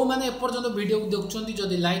जो मैंने एपर्तंत वीडियो को देखुं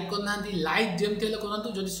जदि लाइक करना लाइक जमती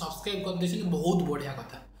करूँ जब सब्सक्राइब कर दे बहुत बढ़िया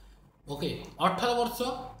कथा ओके 18 वर्ष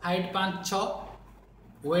हाइट 5'6"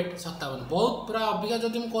 वेट 57 बहुत पूरा अबिका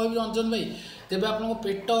जब मुझे कहबी रंजन भाई तेज आप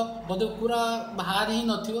पेट बोधे पूरा बाहर ही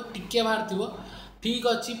टे बाहर थी ठीक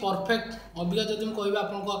अच्छी परफेक्ट अबिका जब मुझे कहबी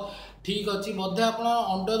आप ठीक अच्छी बोधे आप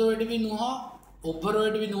अंडर वेट भी नुह ओभर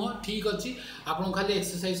वेट भी नुह ठीक अच्छी आपको खाली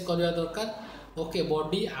एक्सरसाइज करवा दरकार ओके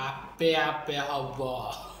बॉडी आपे आपे हम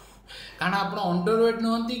कारण आप अंडर वेट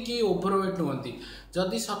नुहति कि ओभर वेट नुहति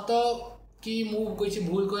जदि सत कि मुझे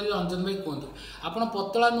भूल कहली रंजन भाई कहतु आप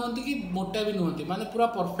पतला नुहति कि मोटा भी नुहति माने पूरा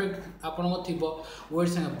परफेक्ट आपण थी वेट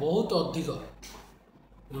संगे बहुत अधिक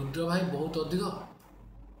रुद्र भाई बहुत अधिक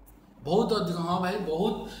हाँ भाई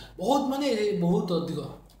बहुत बहुत माने बहुत अधिक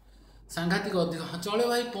सांघातिक अधिक हाँ चलो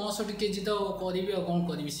भाई 65 केजी तो करी कौन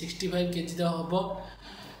करी 65 केजी तो हम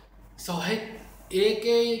 101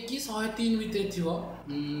 कि 103 भितर थी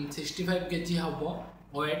 65 केजी हम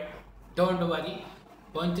वेट डोंट वरी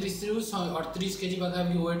 35 रु 38 केजी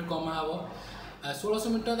पाखापाखि वेट कमा हम 1600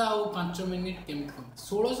 मीटर आउ 5 मिनिट केमी कम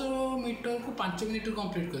 1600 मीटर को 5 मिनिट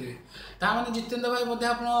कंप्लीट करेंगे ताने जितेंद्र भाई बोधे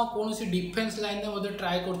आप कौन डिफेन्स लाइन में बोधे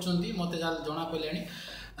ट्राए कर मत जना पड़े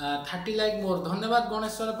 30 लाइक मोर धन्यवाद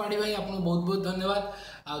गणेश्वर पाड़ी भाई आपको बहुत बहुत धन्यवाद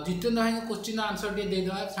आ जितेंद्र भाई क्वेश्चन आंसर टे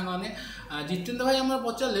देदेवा सांगे जितेंद्र भाई आम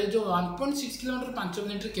पचारे जो 1.6 किलोमीटर 5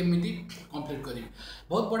 मिनिट केमी कंप्लीट करेंगे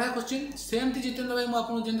बहुत बढ़िया क्वेश्चन सेमती जितेंद्र भाई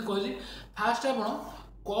मुझे जमी कहली फास्ट आप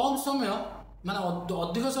कम समय माने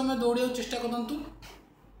अधिक समय दौड़ा चेष्टा करूँ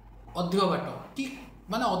अधिक बाट कि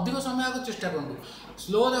माने अधिक समय आगे चेष्टा करूँ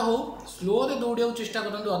स्लोरे दौड़ा चेष्टा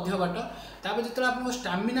करूँ अधिक बाट तापर जो आप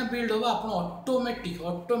स्टामिना बिल्ड होगा आप ऑटोमेटिक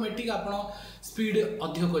आप स्पीड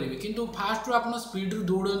अधिक करेंगे किंतु फास्ट रू आप स्पीड रू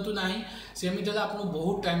दौड़ू ना सेमती आपको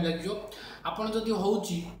बहुत टाइम लगे आपड़ जदि हो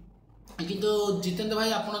किंतु जितेंद्र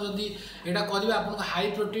भाई आप जदि यहाँ करेंगे आपको हाई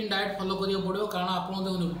प्रोटीन डाएट फॉलो करा पड़ो कारण आप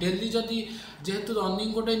देखो डेली जदि जेहेतु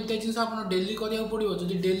रनिंग गोटे एमती जिन आप डेली करा पड़ो जब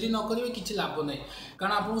डेली न करेंगे किसी लाभ ना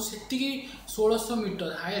कारण आपको से 1600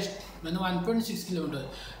 मीटर हाएस्ट मैंने 1.6 किलोमीटर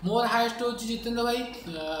मोर हाएस्ट हूँ जितेंद्र भाई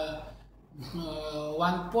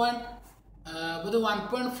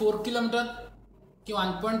 1.4 किलोमीटर कि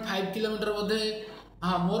 1.5 किलोमीटर बोधे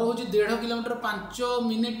हाँ मोर हूँ 1.5 किलोमीटर 5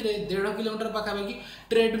 मिनिट रे 1.5 किलोमीटर पाखापाखि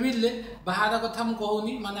ट्रेडमिल बाहर कथा मुझे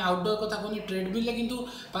कहूनी माने आउटडोर कथा कहूनी ट्रेडमिल किंतु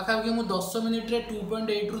पाखापाखि मुझे 10 मिनिट रे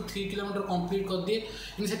 2.8 रू 3 किलोमीटर कंप्लीट कर दिए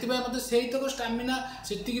से मतलब से तक स्टामिना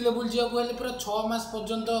से लेवल जावाक पूरा 6 मास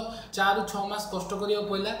पर्यंत 4 रू 6 मास कष्ट करा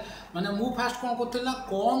पड़ा माने मु फास्ट कौन करी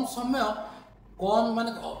कम समय कम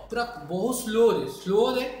माने पूरा बहुत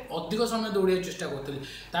स्लोरे अधिक समय दौड़ा चेष्टा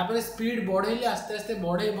करी स्पीड बढ़ेली आस्ते आस्ते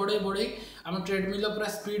बढ़े आम ट्रेडमिल पूरा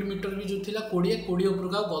स्पीड मीटर भी जो थी 20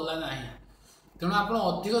 उपरक गला ना तेणु आप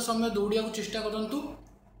अधिक समय दौड़ा चेष्टा करूँ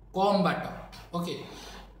कम बाट ओके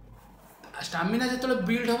स्टामिना जो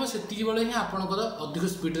बिल्ड हम से बेले ही आपंकर अधिक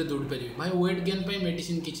स्पीड रे दौड़ पारे भाई वेट गेन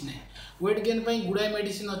मेडिसिन किसी ना वेट गेन गुड़ाए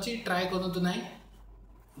मेडिसिन अच्छी ट्राए करूँ ना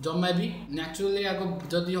जमा भी न्याचुराली आग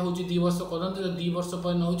जदि हूँ 2 वर्ष करते 2 वर्ष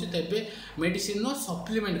पर नौ तेज मेडिसिन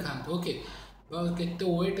सप्लीमेंट खाते ओके केते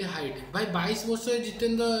वेट हाइट भाई 22 वर्ष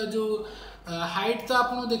जितेंद्र जो हाइट तो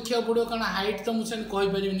आपको देखा पड़ो कारण हाइट तो मुझे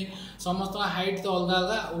कहीपरि समस्त हाइट तो अलग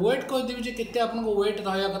अलग वेट कहीदेवी केते आपको वेट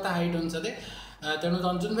रहा कथा हाइट अनुसार तेणु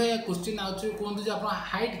रंजन भाई क्वेश्चन आउे कहते आप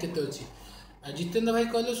हाइट केते अच्छी जितेंद्र भाई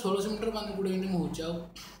कहले 1600 मीटर 20 मिनट मुझे आ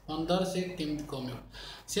 15 से केमती कम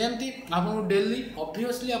सेमती आपको डेली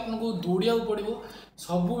ऑब्वियसली आपको दौड़ा पड़ो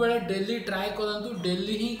सब बेले डेली ट्राए करूँ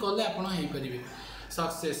डेली ही कले आपरे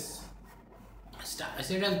सक्सेस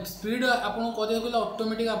से स्पीड आपको करें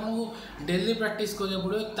ऑटोमेटिक आपको डेली प्रैक्टिस करा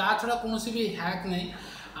पड़ो ता छड़ा कौन भी हैक नहीं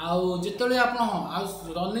आउ जिते आप हाँ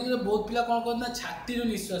रनिंग बहुत पिला कौन करते छाती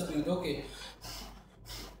निश्वास नि ओके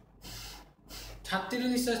छाती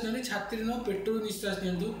निश्वास नि छाती नुह पेट निश्वास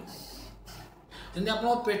नि जमी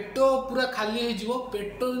आप पेट पूरा खाली हो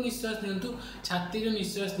पेट निश्वास नि छाती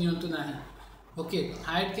निश्वास नि ना ओके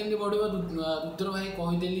हाइट केमती बढ़ो रुद्र भाई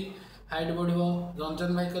कहीदेली हाइट बढ़ो रंजन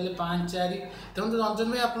भाई कहले 5-4 देखो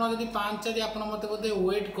रंजन भाई आप 5-4 आप मत बोधे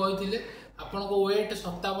वेट कही आपन वेट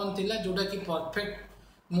 57 थिला जोटा कि परफेक्ट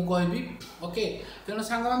मु कहबी ओके। तेणु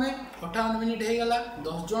सांग मैंने 58 मिनिट हो गला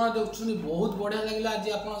 10 जन देखुं बहुत बढ़िया लगे आज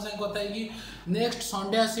आपन संग कथा कि नेक्स्ट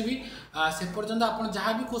संडे आसबि से पर्यंत आप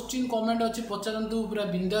जहाँ भी क्वेश्चन कमेंट अच्छी पचारतु पूरा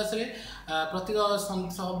बिंदास रे प्रति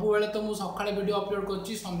सब बेले तो मुझे सका वीडियो अपलोड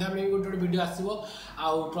कर संध्या बेले गोटे गोटे वीडियो आसो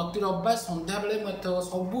आउ प्रति रविवार संध्या बेले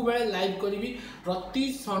सब बेले लाइव करी प्रति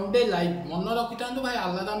संडे लाइव मन रखी था भाई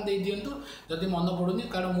अलाराम दे दिंतु जदि मन पड़ूनी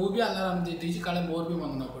कारण मुझे अलाराम दे दी काले मोर भी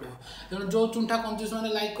मन न पड़ो तेणु जो चुंठा कंजूस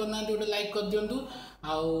मैंने लाइक करना गोटे लाइक कर दिंतु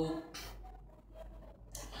आउ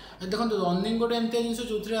देखो रनिंग गोटे एमती जिन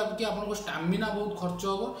जो कि आपको स्टामिना बहुत खर्च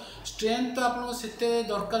हम स्ट्रेंथ तो आपको से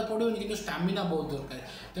दरकार पड़ोनी कि स्टामिना बहुत दरकार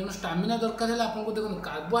तेणु स्टामिना दरकार है आपको देखो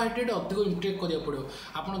कार्बोहाइड्रेट अधिक इंटेक करा पड़ो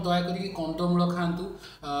आप दयाकोरी कंदमूल खातु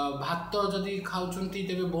भात जदि खाऊँ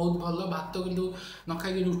तेज बहुत भल भात किंतु न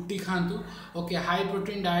खाई रुटी खातु okay high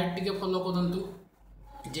protein diet T follow करूँ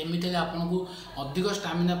जमी आपको अधिक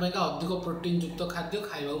स्टामिना पाइका अधिक प्रोटीन युक्त खाद्य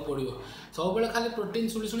खावा पड़ो सब बेले खाली प्रोटीन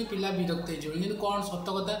शुणी शुणी पिला विरक्त हो कौन सत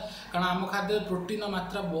कथा कारण आम खाद्य प्रोटीन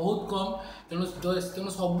मात्रा बहुत कम तेणु तेणु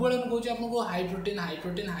सब मुझे कहूँ आपको हाई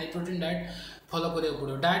प्रोटीन डाएट फॉलो करा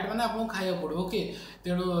पड़ो डाएट मैंने आपको खाया पड़ो ओके।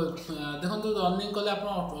 तेणु देखो रनिंग कले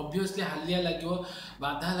ऑब्वियसली हालिया लगे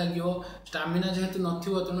बाधा लगे स्टामिना जेहेतु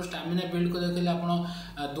नथिबो तेणु स्टामिना बिल्ड करके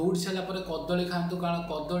आप दौड़ सारापर कदली खातु कारण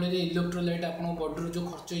कदली इलेक्ट्रोलाइट आप बॉडी जो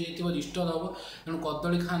खर्च हो रिस्टोर हम तेणु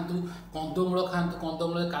कदली खातु कंदमूल खातु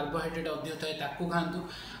कंदमूल कार्बोहाइड्रेट अधिक थाए ताकू खातु।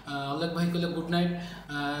 अलग भाई कहले good night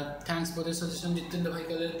thanks for the suggestion Jitendra भाई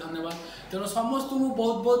कहले धन्यवाद। तेणु समस्त को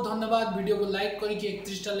बहुत बहुत धन्यवाद वीडियो को लाइक करके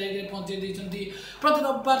 31टा लाइक पहुँचे देती प्रति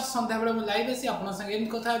रविवार संध्या बेले मुझे लाइव आसी आप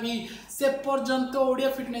कथा भी से पर्यंत ओडिया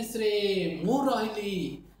फिटनेस रे मु रही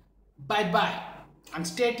bye bye and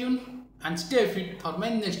stay tune and stay fit for my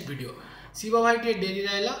next video. Shiv भाई टे डेरी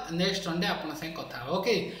रहा नेक्स्ट संडे आप कथा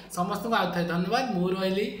ओके समस्त को आउ थे धन्यवाद मु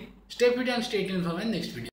रही stay fit and stay tune for my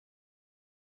next video.